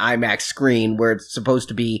in an IMAX screen where it's supposed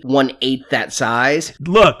to be 1/8 that size.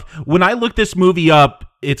 Look, when I looked this movie up,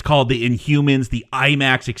 it's called The Inhumans, the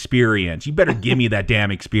IMAX experience. You better give me that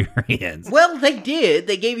damn experience. Well, they did.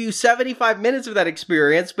 They gave you 75 minutes of that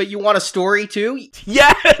experience, but you want a story too?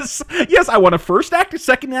 Yes! Yes, I want a first act, a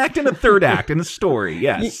second act, and a third act, and a story.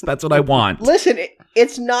 Yes, that's what I want. Listen,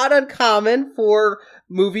 it's not uncommon for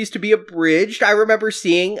movies to be abridged. I remember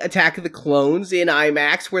seeing Attack of the Clones in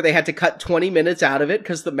IMAX where they had to cut 20 minutes out of it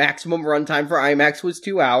because the maximum runtime for IMAX was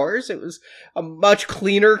 2 hours. It was a much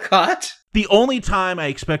cleaner cut. The only time I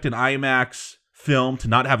expect an IMAX film to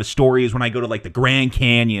not have a story is when I go to like the Grand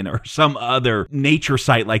Canyon or some other nature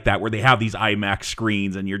site like that where they have these IMAX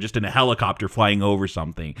screens and you're just in a helicopter flying over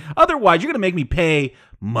something. Otherwise, you're going to make me pay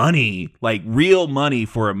money, like real money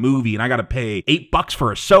for a movie, and I got to pay $8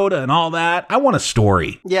 for a soda and all that. I want a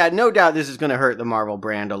story. Yeah, no doubt this is going to hurt the Marvel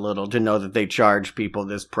brand a little to know that they charged people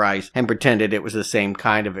this price and pretended it was the same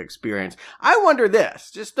kind of experience. I wonder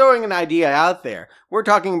this, just throwing an idea out there. We're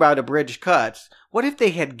talking about abridged cuts. What if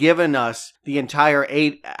they had given us the entire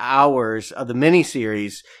 8 hours of the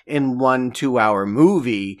miniseries in 1 2-hour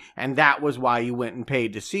movie, and that was why you went and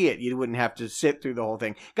paid to see it? You wouldn't have to sit through the whole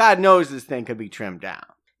thing. God knows this thing could be trimmed down.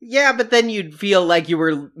 Yeah, but then you'd feel like you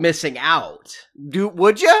were missing out.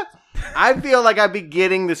 Would you? I feel like I'd be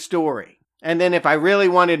getting the story. And then if I really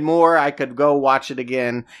wanted more, I could go watch it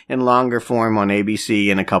again in longer form on ABC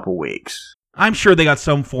in a couple weeks. I'm sure they got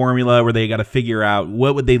some formula where they got to figure out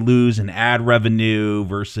what would they lose in ad revenue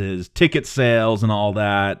versus ticket sales and all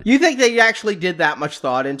that. You think they actually did that much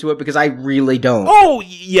thought into it? Because I really don't. Oh,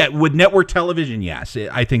 yeah. With network television, yes.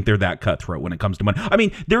 I think they're that cutthroat when it comes to money. I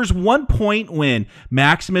mean, there's one point when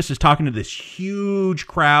Maximus is talking to this huge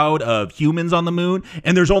crowd of humans on the moon,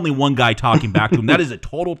 and there's only one guy talking back to him. That is a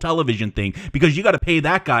total television thing because you got to pay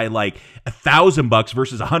that guy like $1,000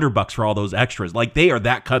 versus $100 for all those extras. Like, they are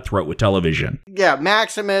that cutthroat with television. Yeah,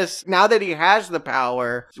 Maximus, now that he has the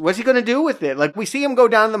power, what's he going to do with it? Like, we see him go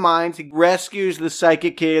down the mines. He rescues the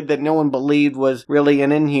psychic kid that no one believed was really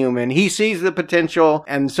an Inhuman. He sees the potential,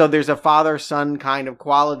 and so there's a father-son kind of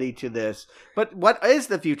quality to this. But what is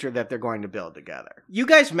the future that they're going to build together? You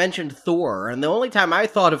guys mentioned Thor, and the only time I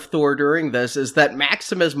thought of Thor during this is that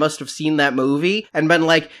Maximus must have seen that movie and been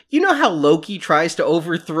like, you know how Loki tries to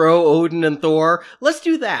overthrow Odin and Thor? Let's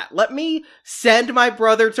do that. Let me send my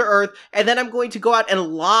brother to Earth, and then I'm going to go out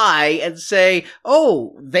and lie and say,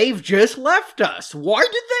 oh, they've just left us. Where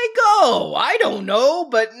did they go? I don't know,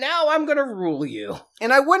 but now I'm going to rule you.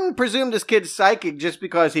 And I wouldn't presume this kid's psychic just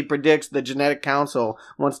because he predicts the Genetic Council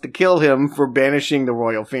wants to kill him for banishing the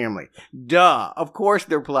royal family. Duh. Of course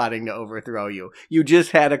they're plotting to overthrow you. You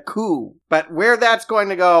just had a coup. But where that's going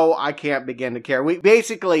to go, I can't begin to care. We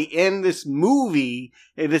basically, in this movie,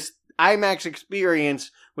 this IMAX experience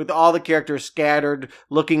with all the characters scattered,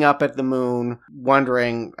 looking up at the moon,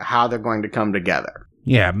 wondering how they're going to come together.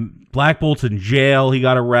 Yeah, Black Bolt's in jail. He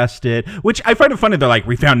got arrested, which I find it funny. They're like,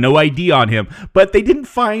 we found no ID on him, but they didn't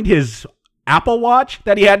find his Apple Watch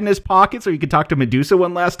that he had in his pocket so he could talk to Medusa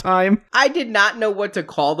one last time. I did not know what to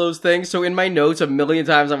call those things, so in my notes a million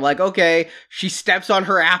times I'm like, okay, she steps on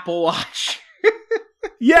her Apple Watch.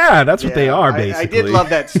 Yeah, that's what they are, basically. I did love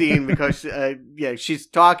that scene because, she's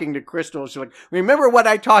talking to Crystal. She's like, remember what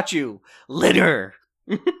I taught you? Litter.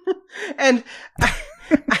 And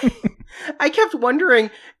I kept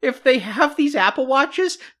wondering, if they have these Apple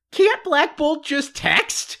Watches, can't Black Bolt just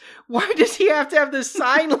text? Why does he have to have this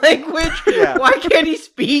sign language? Yeah. Why can't he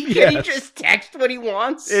speak? Can Yes. he just text what he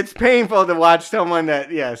wants? It's painful to watch someone that,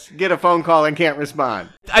 get a phone call and can't respond.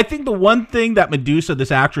 I think the one thing that Medusa,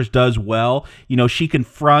 this actress, does well, she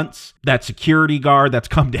confronts that security guard that's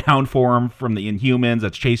come down for him from the Inhumans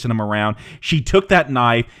that's chasing him around. She took that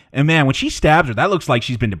knife, and man, when she stabs her, that looks like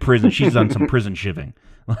she's been to prison. She's done some prison shivving.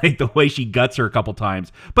 Like the way she guts her a couple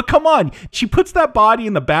times. But come on, she puts that body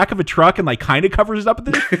in the back of a truck and kind of covers it up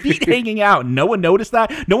with her feet hanging out. No one noticed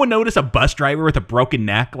that? No one noticed a bus driver with a broken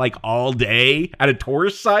neck all day at a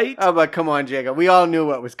tourist site? Oh, but come on, Jacob. We all knew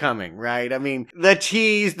what was coming, right? I mean, the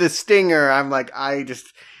tease, the stinger, I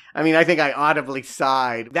think I audibly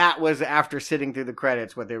sighed. That was after sitting through the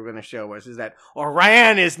credits. What they were going to show us is that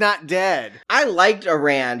Oran is not dead. I liked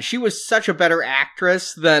Oran. She was such a better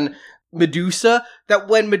actress than Medusa, that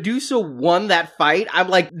when Medusa won that fight, I'm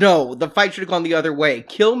like, no, the fight should have gone the other way.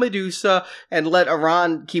 Kill Medusa and let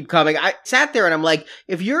Oran keep coming. I sat there and I'm like,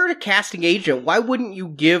 if you're a casting agent, why wouldn't you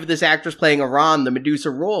give this actress playing Oran the Medusa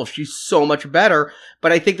role? She's so much better.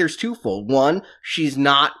 But I think there's twofold. One, she's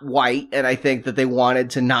not white, and I think that they wanted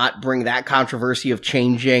to not bring that controversy of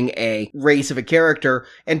changing a race of a character.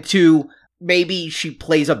 And two, maybe she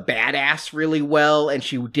plays a badass really well and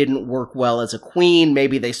she didn't work well as a queen.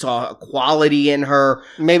 Maybe they saw a quality in her.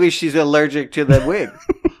 Maybe she's allergic to the wig.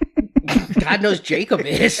 God knows Jacob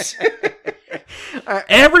is.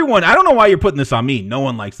 Everyone, I don't know why you're putting this on me. No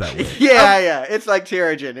one likes that wig. Yeah. It's like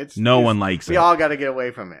Terrigen. No one likes it. We all got to get away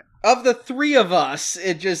from it. Of the three of us,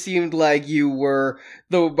 it just seemed like you were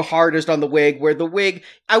the hardest on the wig, where the wig,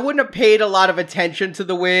 I wouldn't have paid a lot of attention to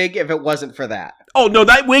the wig if it wasn't for that. Oh, no,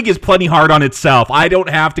 that wig is plenty hard on itself. I don't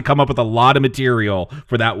have to come up with a lot of material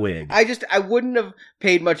for that wig. I wouldn't have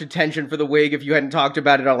paid much attention for the wig if you hadn't talked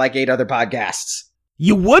about it on 8 other podcasts.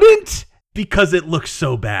 You wouldn't? Because it looks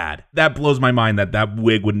so bad. That blows my mind that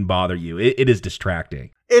wig wouldn't bother you. It is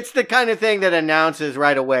distracting. It's the kind of thing that announces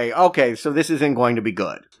right away, okay, so this isn't going to be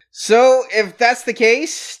good. So, if that's the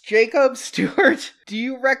case, Jacob, Stuart, do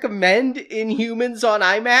you recommend Inhumans on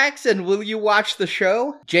IMAX, and will you watch the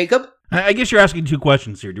show? Jacob? I guess you're asking two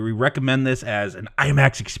questions here. Do we recommend this as an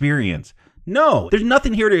IMAX experience? No, there's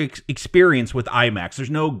nothing here to experience with IMAX. There's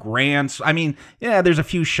no grand... there's a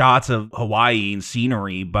few shots of Hawaii and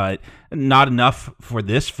scenery, but not enough for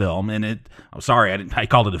this film. And I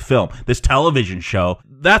called it a film. This television show.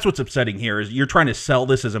 That's what's upsetting here is you're trying to sell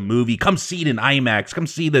this as a movie. Come see it in IMAX. Come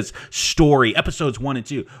see this story, episodes 1 and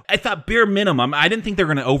 2. I thought bare minimum, I didn't think they're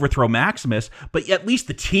going to overthrow Maximus, but at least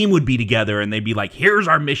the team would be together and they'd be like, here's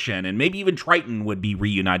our mission. And maybe even Triton would be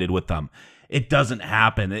reunited with them. It doesn't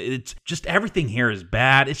happen. It's just everything here is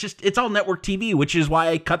bad. It's all network TV, which is why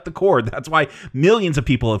I cut the cord. That's why millions of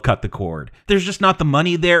people have cut the cord. There's just not the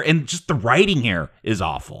money there, and just the writing here is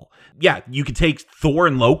awful. Yeah, you could take Thor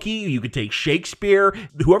and Loki, you could take Shakespeare.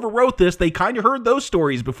 Whoever wrote this, they kind of heard those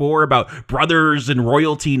stories before about brothers and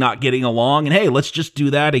royalty not getting along, and hey, let's just do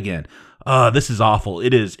that again. This is awful.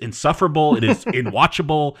 It is insufferable. It is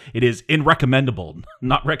unwatchable. It is unrecommendable.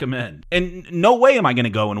 Not recommend. And no way am I going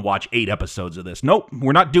to go and watch 8 episodes of this. Nope.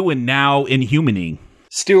 We're not doing now Inhumaning.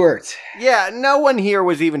 Stuart. Yeah, no one here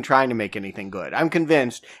was even trying to make anything good. I'm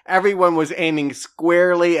convinced everyone was aiming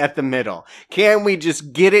squarely at the middle. Can we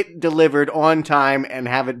just get it delivered on time and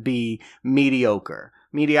have it be mediocre?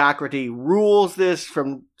 Mediocrity rules this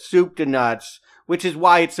from soup to nuts, which is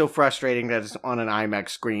why it's so frustrating that it's on an IMAX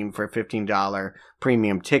screen for a $15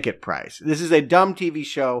 premium ticket price. This is a dumb TV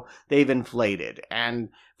show they've inflated, and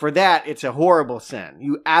for that, it's a horrible sin.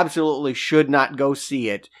 You absolutely should not go see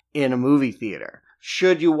it in a movie theater.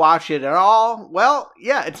 Should you watch it at all? Well,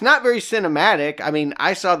 yeah, it's not very cinematic. I mean,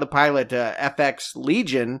 I saw the pilot FX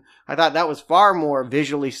Legion. I thought that was far more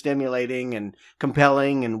visually stimulating and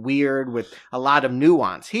compelling and weird with a lot of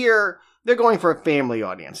nuance. Here, they're going for a family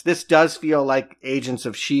audience. This does feel like Agents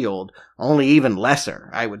of S.H.I.E.L.D., only even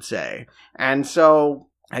lesser, I would say. And so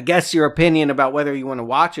I guess your opinion about whether you want to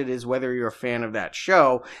watch it is whether you're a fan of that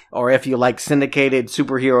show or if you like syndicated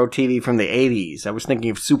superhero TV from the 80s. I was thinking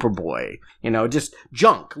of Superboy, just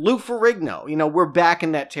junk. Lou Ferrigno, we're back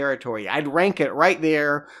in that territory. I'd rank it right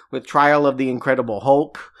there with Trial of the Incredible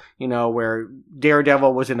Hulk, where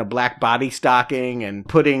Daredevil was in a black body stocking and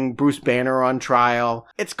putting Bruce Banner on trial.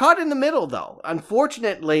 It's caught in the middle, though.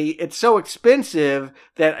 Unfortunately, it's so expensive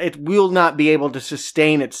that it will not be able to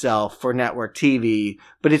sustain itself for network TV,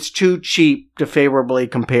 but it's too cheap to favorably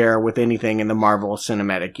compare with anything in the Marvel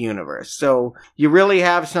Cinematic Universe. So you really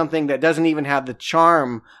have something that doesn't even have the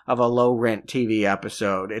charm of a low-rent TV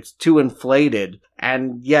episode. It's too inflated,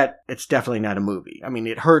 and yet it's definitely not a movie. I mean,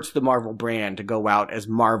 it hurts the Marvel brand to go out as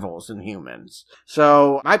Marvels and Humans.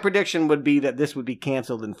 So my prediction would be that this would be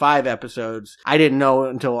canceled in 5 episodes. I didn't know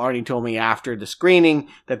until Arnie told me after the screening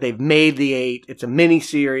that they've made the 8. It's a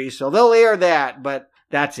mini-series, so they'll air that, but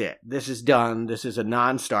that's it. This is done. This is a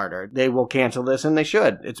non-starter. They will cancel this, and they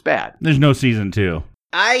should. It's bad. There's no season 2.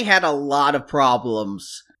 I had a lot of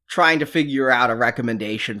problems trying to figure out a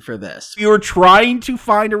recommendation for this. You were trying to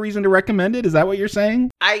find a reason to recommend it? Is that what you're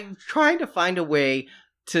saying? I'm trying to find a way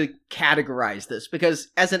to categorize this, because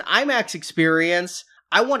as an IMAX experience,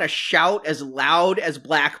 I want to shout as loud as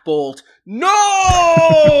Black Bolt,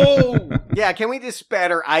 "No!" Yeah, can we just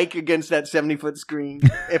spatter Ike against that 70-foot screen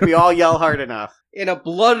if we all yell hard enough? In a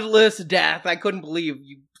bloodless death, I couldn't believe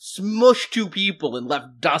you smushed 2 people and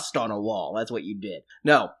left dust on a wall. That's what you did.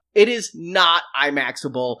 No, it is not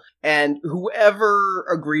IMAXable, and whoever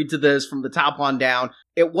agreed to this from the top on down,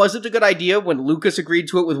 it wasn't a good idea when Lucas agreed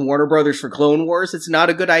to it with Warner Brothers for Clone Wars. It's not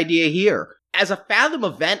a good idea here. As a Fathom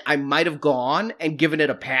event, I might have gone and given it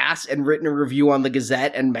a pass and written a review on the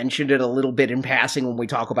Gazette and mentioned it a little bit in passing when we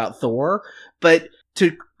talk about Thor, but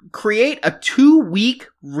to create a 2-week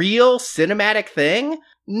real cinematic thing?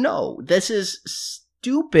 No, this is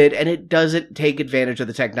stupid, and it doesn't take advantage of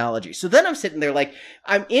the technology. So then I'm sitting there like,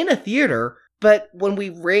 I'm in a theater, but when we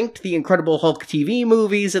ranked the Incredible Hulk TV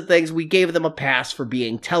movies and things, we gave them a pass for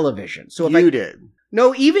being television. So if you did.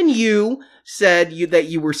 No, even you said that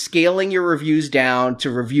you were scaling your reviews down to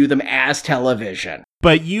review them as television.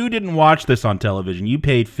 But you didn't watch this on television. You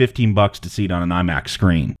paid $15 to see it on an IMAX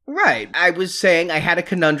screen. Right. I was saying I had a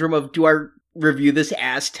conundrum of, do I review this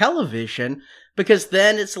as television? Because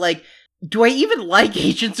then it's like, do I even like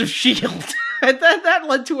Agents of S.H.I.E.L.D.? And that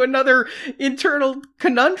led to another internal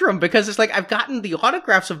conundrum, because it's like, I've gotten the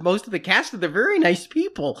autographs of most of the cast, and they're very nice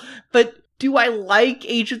people, but do I like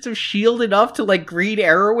Agents of S.H.I.E.L.D. enough to like Green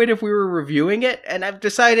Arrow it if we were reviewing it? And I've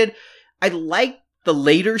decided I like the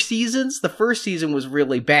later seasons. The first season was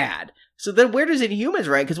really bad. So then where does Inhumans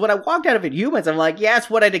rank? Because when I walked out of Inhumans, I'm like, yeah, it's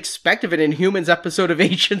what I'd expect of an Inhumans episode of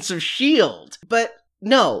Agents of S.H.I.E.L.D. But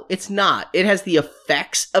no, it's not. It has the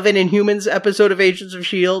effects of an Inhumans episode of Agents of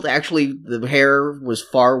S.H.I.E.L.D. Actually, the hair was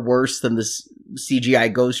far worse than the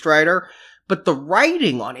CGI Ghost Rider. But the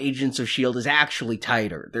writing on Agents of S.H.I.E.L.D. is actually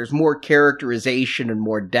tighter. There's more characterization and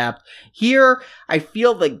more depth. Here, I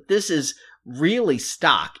feel like this is really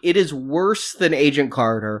stock. It is worse than Agent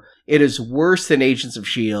Carter. It is worse than Agents of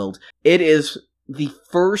S.H.I.E.L.D. It is the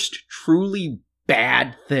first truly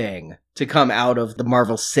bad thing to come out of the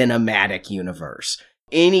Marvel Cinematic Universe.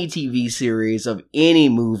 Any TV series, of any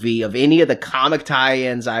movie, of any of the comic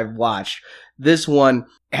tie-ins I've watched, this one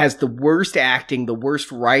has the worst acting, the worst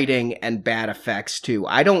writing, and bad effects, too.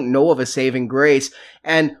 I don't know of a saving grace.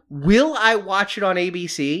 And will I watch it on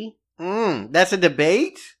ABC? That's a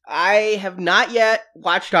debate? I have not yet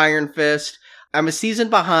watched Iron Fist. I'm a season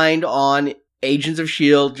behind on Agents of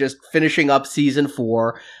S.H.I.E.L.D., just finishing up season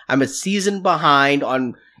 4. I'm a season behind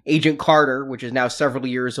on Agent Carter, which is now several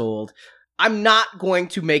years old. I'm not going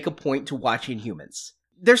to make a point to watch Inhumans.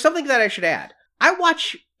 There's something that I should add. I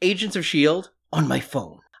watch Agents of S.H.I.E.L.D. on my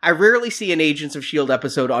phone. I rarely see an Agents of S.H.I.E.L.D.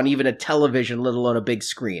 episode on even a television, let alone a big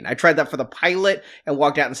screen. I tried that for the pilot and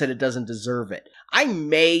walked out and said it doesn't deserve it. I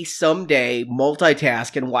may someday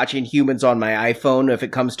multitask and watch Inhumans on my iPhone if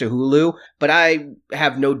it comes to Hulu, but I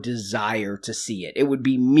have no desire to see it. It would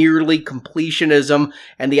be merely completionism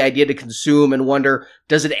and the idea to consume and wonder,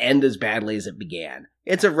 does it end as badly as it began?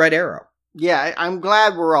 It's a red arrow. Yeah, I'm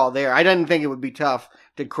glad we're all there. I didn't think it would be tough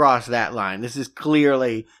to cross that line. This is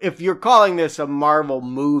clearly, if you're calling this a Marvel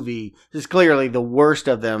movie, this is clearly the worst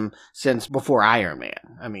of them since before Iron Man.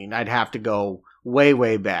 I mean, I'd have to go way,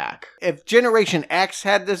 way back. If Generation X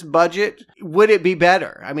had this budget, would it be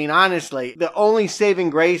better? I mean, honestly, the only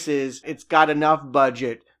saving grace is it's got enough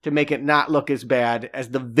budget to make it not look as bad as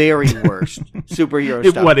the very worst superhero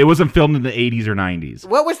stuff. What? It wasn't filmed in the 80s or 90s.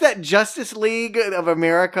 What was that Justice League of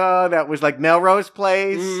America that was like Melrose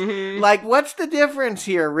Place? Like, what's the difference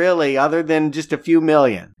here, really, other than just a few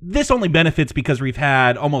million? This only benefits because we've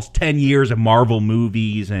had almost 10 years of Marvel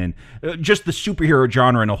movies, and just the superhero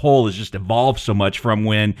genre in a whole has just evolved so much from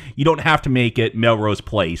when you don't have to make it Melrose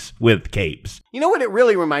Place with capes. You know what it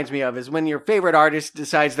really reminds me of is when your favorite artist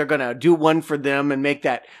decides they're going to do one for them and make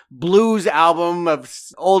that blues album of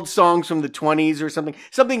old songs from the 20s or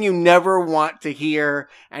something you never want to hear,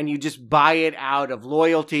 and you just buy it out of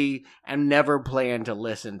loyalty and never plan to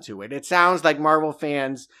listen to it. It sounds like Marvel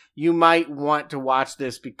fans, you might want to watch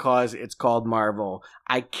this because it's called Marvel.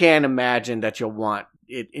 I can't imagine that you'll want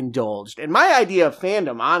it indulged. And my idea of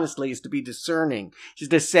fandom, honestly, is to be discerning. Is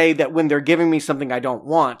to say that when they're giving me something I don't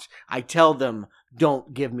want, I tell them,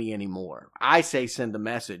 don't give me any more. I say send the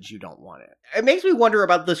message, you don't want it. It makes me wonder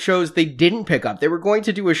about the shows they didn't pick up. They were going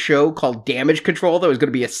to do a show called Damage Control that was going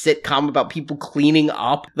to be a sitcom about people cleaning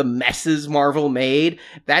up the messes Marvel made.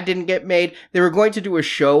 That didn't get made. They were going to do a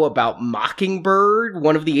show about Mockingbird.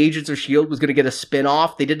 One of the Agents of S.H.I.E.L.D. was going to get a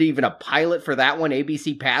spin-off. They did even a pilot for that one.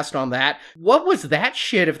 ABC passed on that. What was that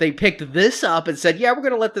shit if they picked this up and said, yeah, we're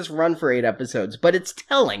going to let this run for 8 episodes? But it's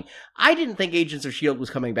telling. I didn't think Agents of S.H.I.E.L.D. was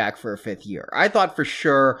coming back for a 5th year. I thought for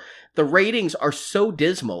sure the ratings are so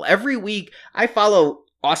dismal. Every week, I follow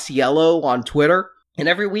Osiello on Twitter, and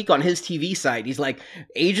every week on his TV site, he's like,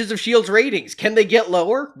 Agents of S.H.I.E.L.D.'s ratings, can they get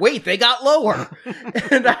lower? Wait, they got lower.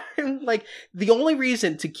 And I'm like, the only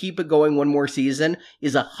reason to keep it going one more season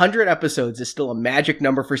is 100 episodes is still a magic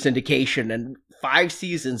number for syndication, and 5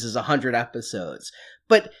 seasons is 100 episodes.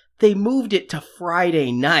 But they moved it to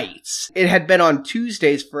Friday nights. It had been on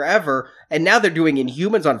Tuesdays forever, and now they're doing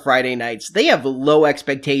Inhumans on Friday nights. They have low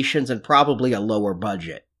expectations and probably a lower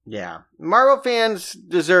budget. Yeah. Marvel fans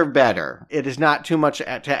deserve better. It is not too much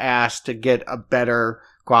to ask to get a better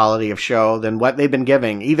quality of show than what they've been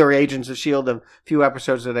giving. Either Agents of S.H.I.E.L.D., a few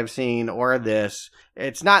episodes that I've seen, or this.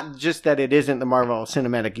 It's not just that it isn't the Marvel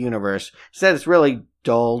Cinematic Universe. It's that it's really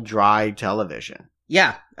dull, dry television.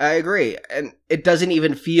 Yeah, I agree. And it doesn't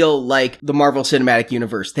even feel like the Marvel Cinematic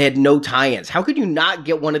Universe. They had no tie-ins. How could you not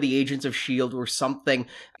get one of the Agents of S.H.I.E.L.D. or something?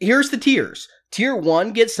 Here's the tiers. Tier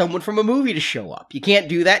 1, get someone from a movie to show up. You can't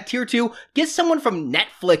do that. Tier 2, get someone from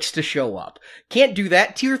Netflix to show up. Can't do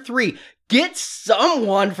that. Tier 3, get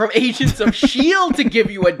someone from Agents of S.H.I.E.L.D. to give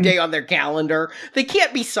you a day on their calendar. They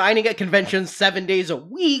can't be signing at conventions 7 days a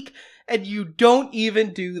week. And you don't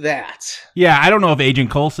even do that. Yeah, I don't know if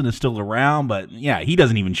Agent Coulson is still around, but yeah, he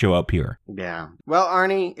doesn't even show up here. Yeah. Well,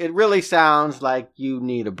 Arnie, it really sounds like you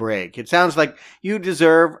need a break. It sounds like you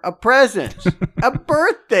deserve a present. A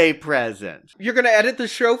birthday present. You're going to edit the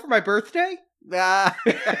show for my birthday?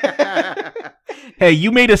 Hey,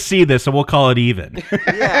 you made us see this, so we'll call it even.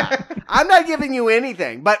 Yeah. I'm not giving you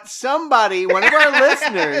anything, but somebody, one of our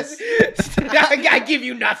listeners... I give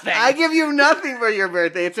you nothing. I give you nothing for your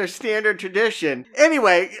birthday. It's our standard tradition.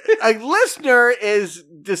 Anyway, a listener is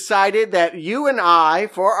decided that you and I,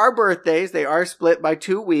 for our birthdays, they are split by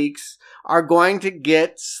 2 weeks, are going to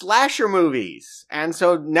get slasher movies. And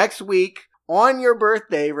so next week, on your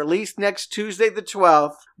birthday, released next Tuesday the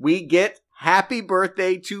 12th, we get Happy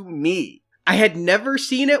Birthday to Me. I had never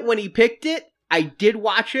seen it when he picked it. I did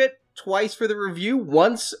watch it twice for the review,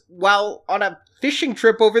 once while on a fishing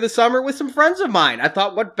trip over the summer with some friends of mine. I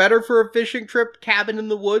thought, what better for a fishing trip, cabin in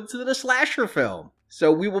the woods, than a slasher film?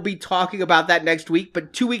 So we will be talking about that next week,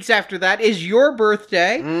 but 2 weeks after that is your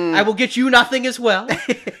birthday. I will get you nothing as well.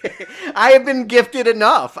 I have been gifted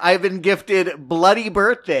enough. I've been gifted Bloody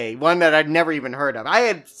Birthday, one that I'd never even heard of. I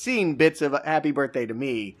had seen bits of Happy Birthday to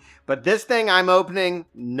Me, but this thing I'm opening,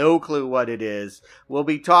 no clue what it is. We'll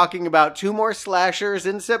be talking about 2 more slashers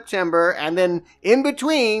in September, and then in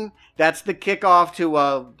between, that's the kickoff to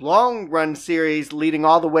a long-run series leading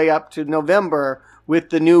all the way up to November with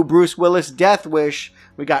the new Bruce Willis Death Wish.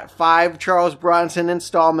 We got 5 Charles Bronson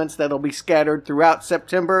installments that'll be scattered throughout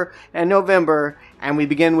September and November, and we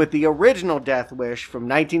begin with the original Death Wish from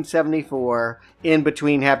 1974 in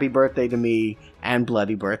between Happy Birthday to Me and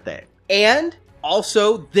Bloody Birthday. And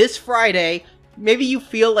also, this Friday, maybe you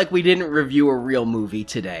feel like we didn't review a real movie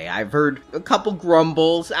today. I've heard a couple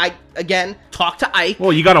grumbles. Again, talk to Ike.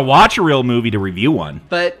 Well, you gotta watch a real movie to review one.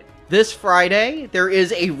 But this Friday, there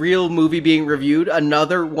is a real movie being reviewed,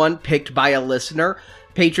 another one picked by a listener.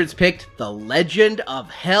 Patrons picked The Legend of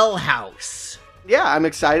Hell House. Yeah, I'm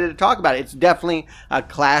excited to talk about it. It's definitely a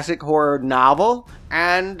classic horror novel,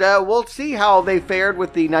 and we'll see how they fared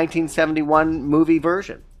with the 1971 movie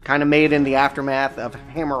version. kind of made in the aftermath of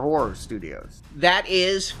Hammer Horror Studios. That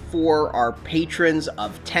is for our patrons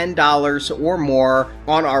of $10 or more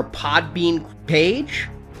on our Podbean page.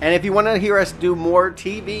 And if you want to hear us do more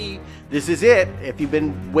TV, this is it. If you've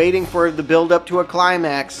been waiting for the build-up to a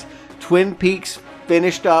climax, Twin Peaks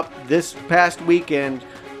finished up this past weekend.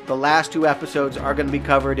 The last 2 episodes are going to be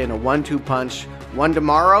covered in a 1-2 punch. One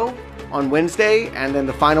tomorrow on Wednesday, and then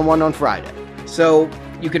the final one on Friday. So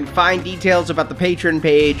you can find details about the Patreon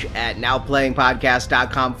page at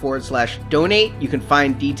nowplayingpodcast.com/donate. You can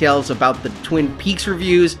find details about the Twin Peaks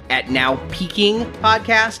reviews at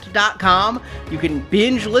nowpeakingpodcast.com. You can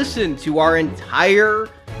binge listen to our entire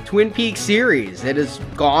Twin Peaks series. It has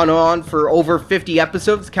gone on for over 50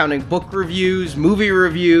 episodes, counting book reviews, movie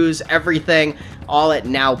reviews, everything, all at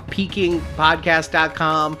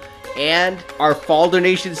nowpeakingpodcast.com. And our fall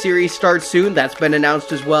donation series starts soon. That's been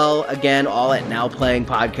announced as well. Again, all at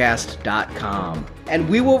nowplayingpodcast.com. And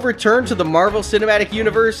we will return to the Marvel Cinematic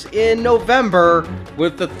Universe in November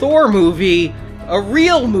with the Thor movie, a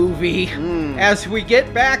real movie, as we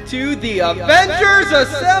get back to the Avengers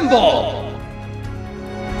Assemble!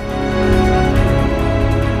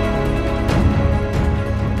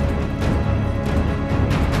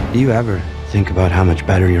 Do you ever think about how much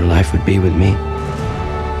better your life would be with me?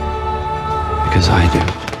 Because I do.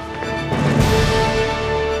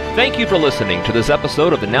 Thank you for listening to this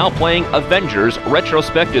episode of the Now Playing Avengers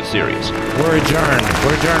Retrospective Series. We're adjourned.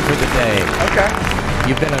 We're adjourned for the day. Okay.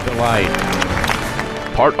 You've been a delight.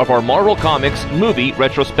 Part of our Marvel Comics Movie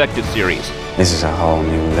Retrospective Series. This is a whole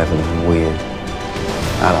new level of weird.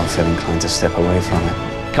 I don't feel inclined to step away from it.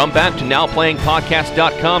 Come back to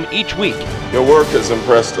NowPlayingPodcast.com each week. Your work has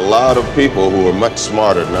impressed a lot of people who are much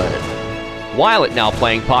smarter than I am. While at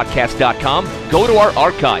NowPlayingPodcast.com, go to our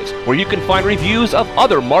archives where you can find reviews of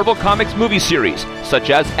other Marvel Comics movie series, such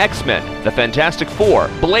as X-Men, The Fantastic Four,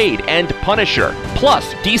 Blade, and Punisher,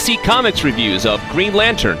 plus DC Comics reviews of Green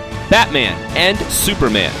Lantern, Batman, and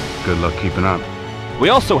Superman. Good luck keeping up. We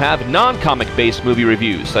also have non-comic-based movie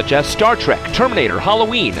reviews, such as Star Trek, Terminator,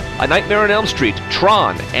 Halloween, A Nightmare on Elm Street,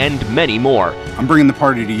 Tron, and many more. I'm bringing the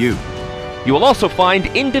party to you. You will also find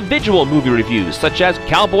individual movie reviews such as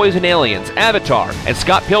Cowboys and Aliens, Avatar, and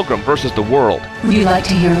Scott Pilgrim vs. the World. Would you like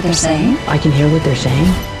to hear what they're saying? I can hear what they're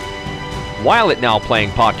saying. While at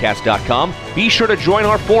NowPlayingPodcast.com, be sure to join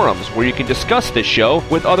our forums where you can discuss this show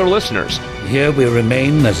with other listeners. Here we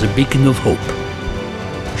remain as a beacon of hope,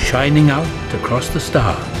 shining out across the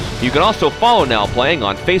stars. You can also follow Now Playing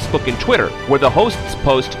on Facebook and Twitter, where the hosts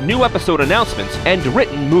post new episode announcements and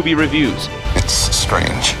written movie reviews. It's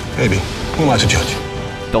strange. Maybe. Who am I to judge?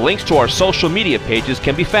 The links to our social media pages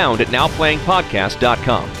can be found at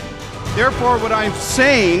NowPlayingPodcast.com. Therefore, what I'm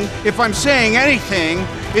saying, if I'm saying anything,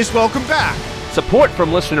 is welcome back. Support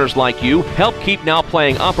from listeners like you help keep Now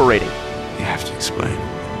Playing operating. You have to explain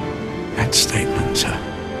that statement, sir.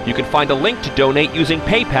 You can find a link to donate using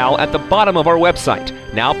PayPal at the bottom of our website,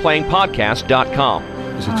 NowPlayingPodcast.com.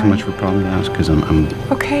 Is it too much for Polly to ask? Because I'm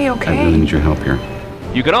Okay. I really need your help here.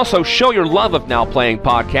 You can also show your love of Now Playing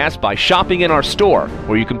Podcast by shopping in our store,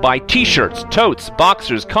 where you can buy t-shirts, totes,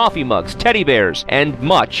 boxers, coffee mugs, teddy bears, and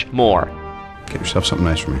much more. Get yourself something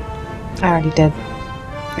nice for me. I already did.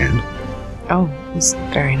 And? Oh, it was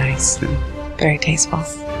very nice. Very tasteful.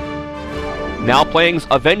 Now Playing's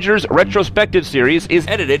Avengers Retrospective Series is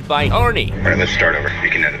edited by Arnie. All right, let's start over. You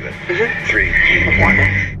can edit it. 3, 2,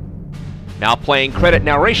 1. Now Playing credit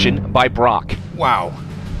narration by Brock. Wow.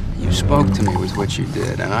 You spoke to me with what you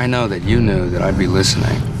did, and I know that you knew that I'd be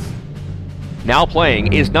listening. Now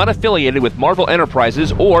Playing is not affiliated with Marvel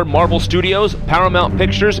Enterprises or Marvel Studios, Paramount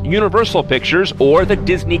Pictures, Universal Pictures, or the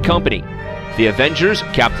Disney Company. The Avengers,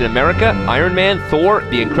 Captain America, Iron Man, Thor,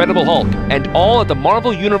 The Incredible Hulk, and all that the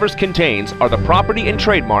Marvel Universe contains are the property and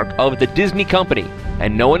trademark of the Disney Company,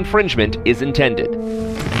 and no infringement is intended.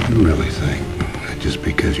 You really think that just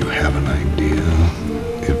because you have an idea,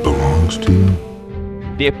 it belongs to you?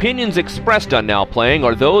 The opinions expressed on Now Playing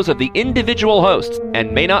are those of the individual hosts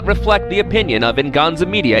and may not reflect the opinion of Venganza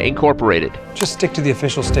Media Incorporated. Just stick to the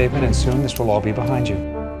official statement and soon this will all be behind you.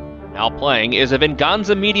 Now Playing is a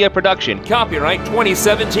Venganza Media production, copyright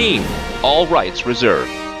 2017. All rights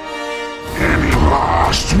reserved. Any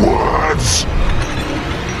last words?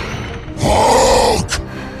 Hulk!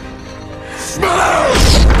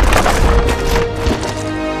 Smash!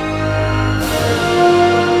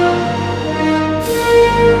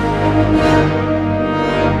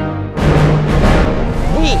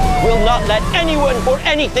 We will not let anyone or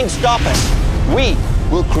anything stop us. We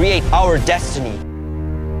will create our destiny.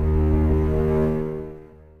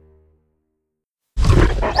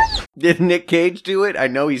 Did Nick Cage do it? I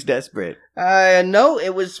know he's desperate. No,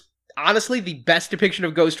 it was honestly the best depiction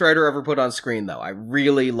of Ghost Rider ever put on screen, though. I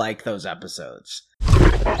really like those episodes.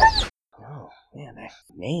 Oh, man,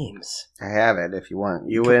 names. I have it if you want.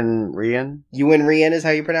 Ewan Ryan? Ewan Ryan is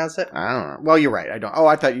how you pronounce it? I don't know. Well, you're right. I don't. Oh,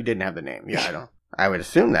 I thought you didn't have the name. Yeah, I don't. I would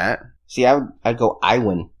assume that. See, I'd go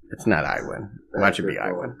Iwan. It's not Iwan. Why don't you be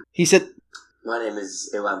Iwan? He said... My name is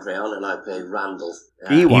Ewan Rayon and I play Randall.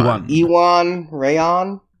 Ewan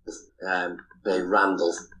Rayon? Play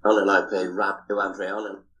Randall. And I play Ewan Rayon.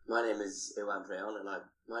 And my name is Ewan Rayon and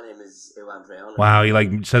my name is Ewan Rayon. Wow, he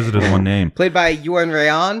like says it as one name. Played by Ewan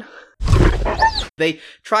Rayon. They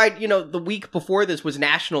tried, the week before this was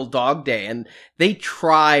National Dog Day, and they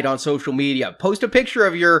tried on social media, post a picture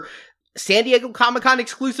of your San Diego Comic-Con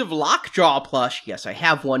exclusive Lockjaw plush. Yes, I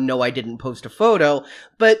have one. No, I didn't post a photo,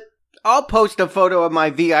 but I'll post a photo of my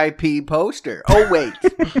VIP poster. Oh, wait.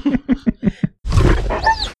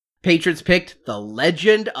 Patrons picked The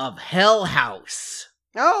Legend of Hell House.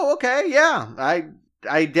 Oh, okay, yeah.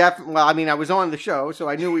 I definitely, well, I mean, I was on the show, so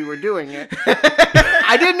I knew we were doing it.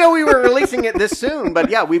 I didn't know we were releasing it this soon, but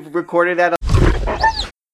yeah, we've recorded that.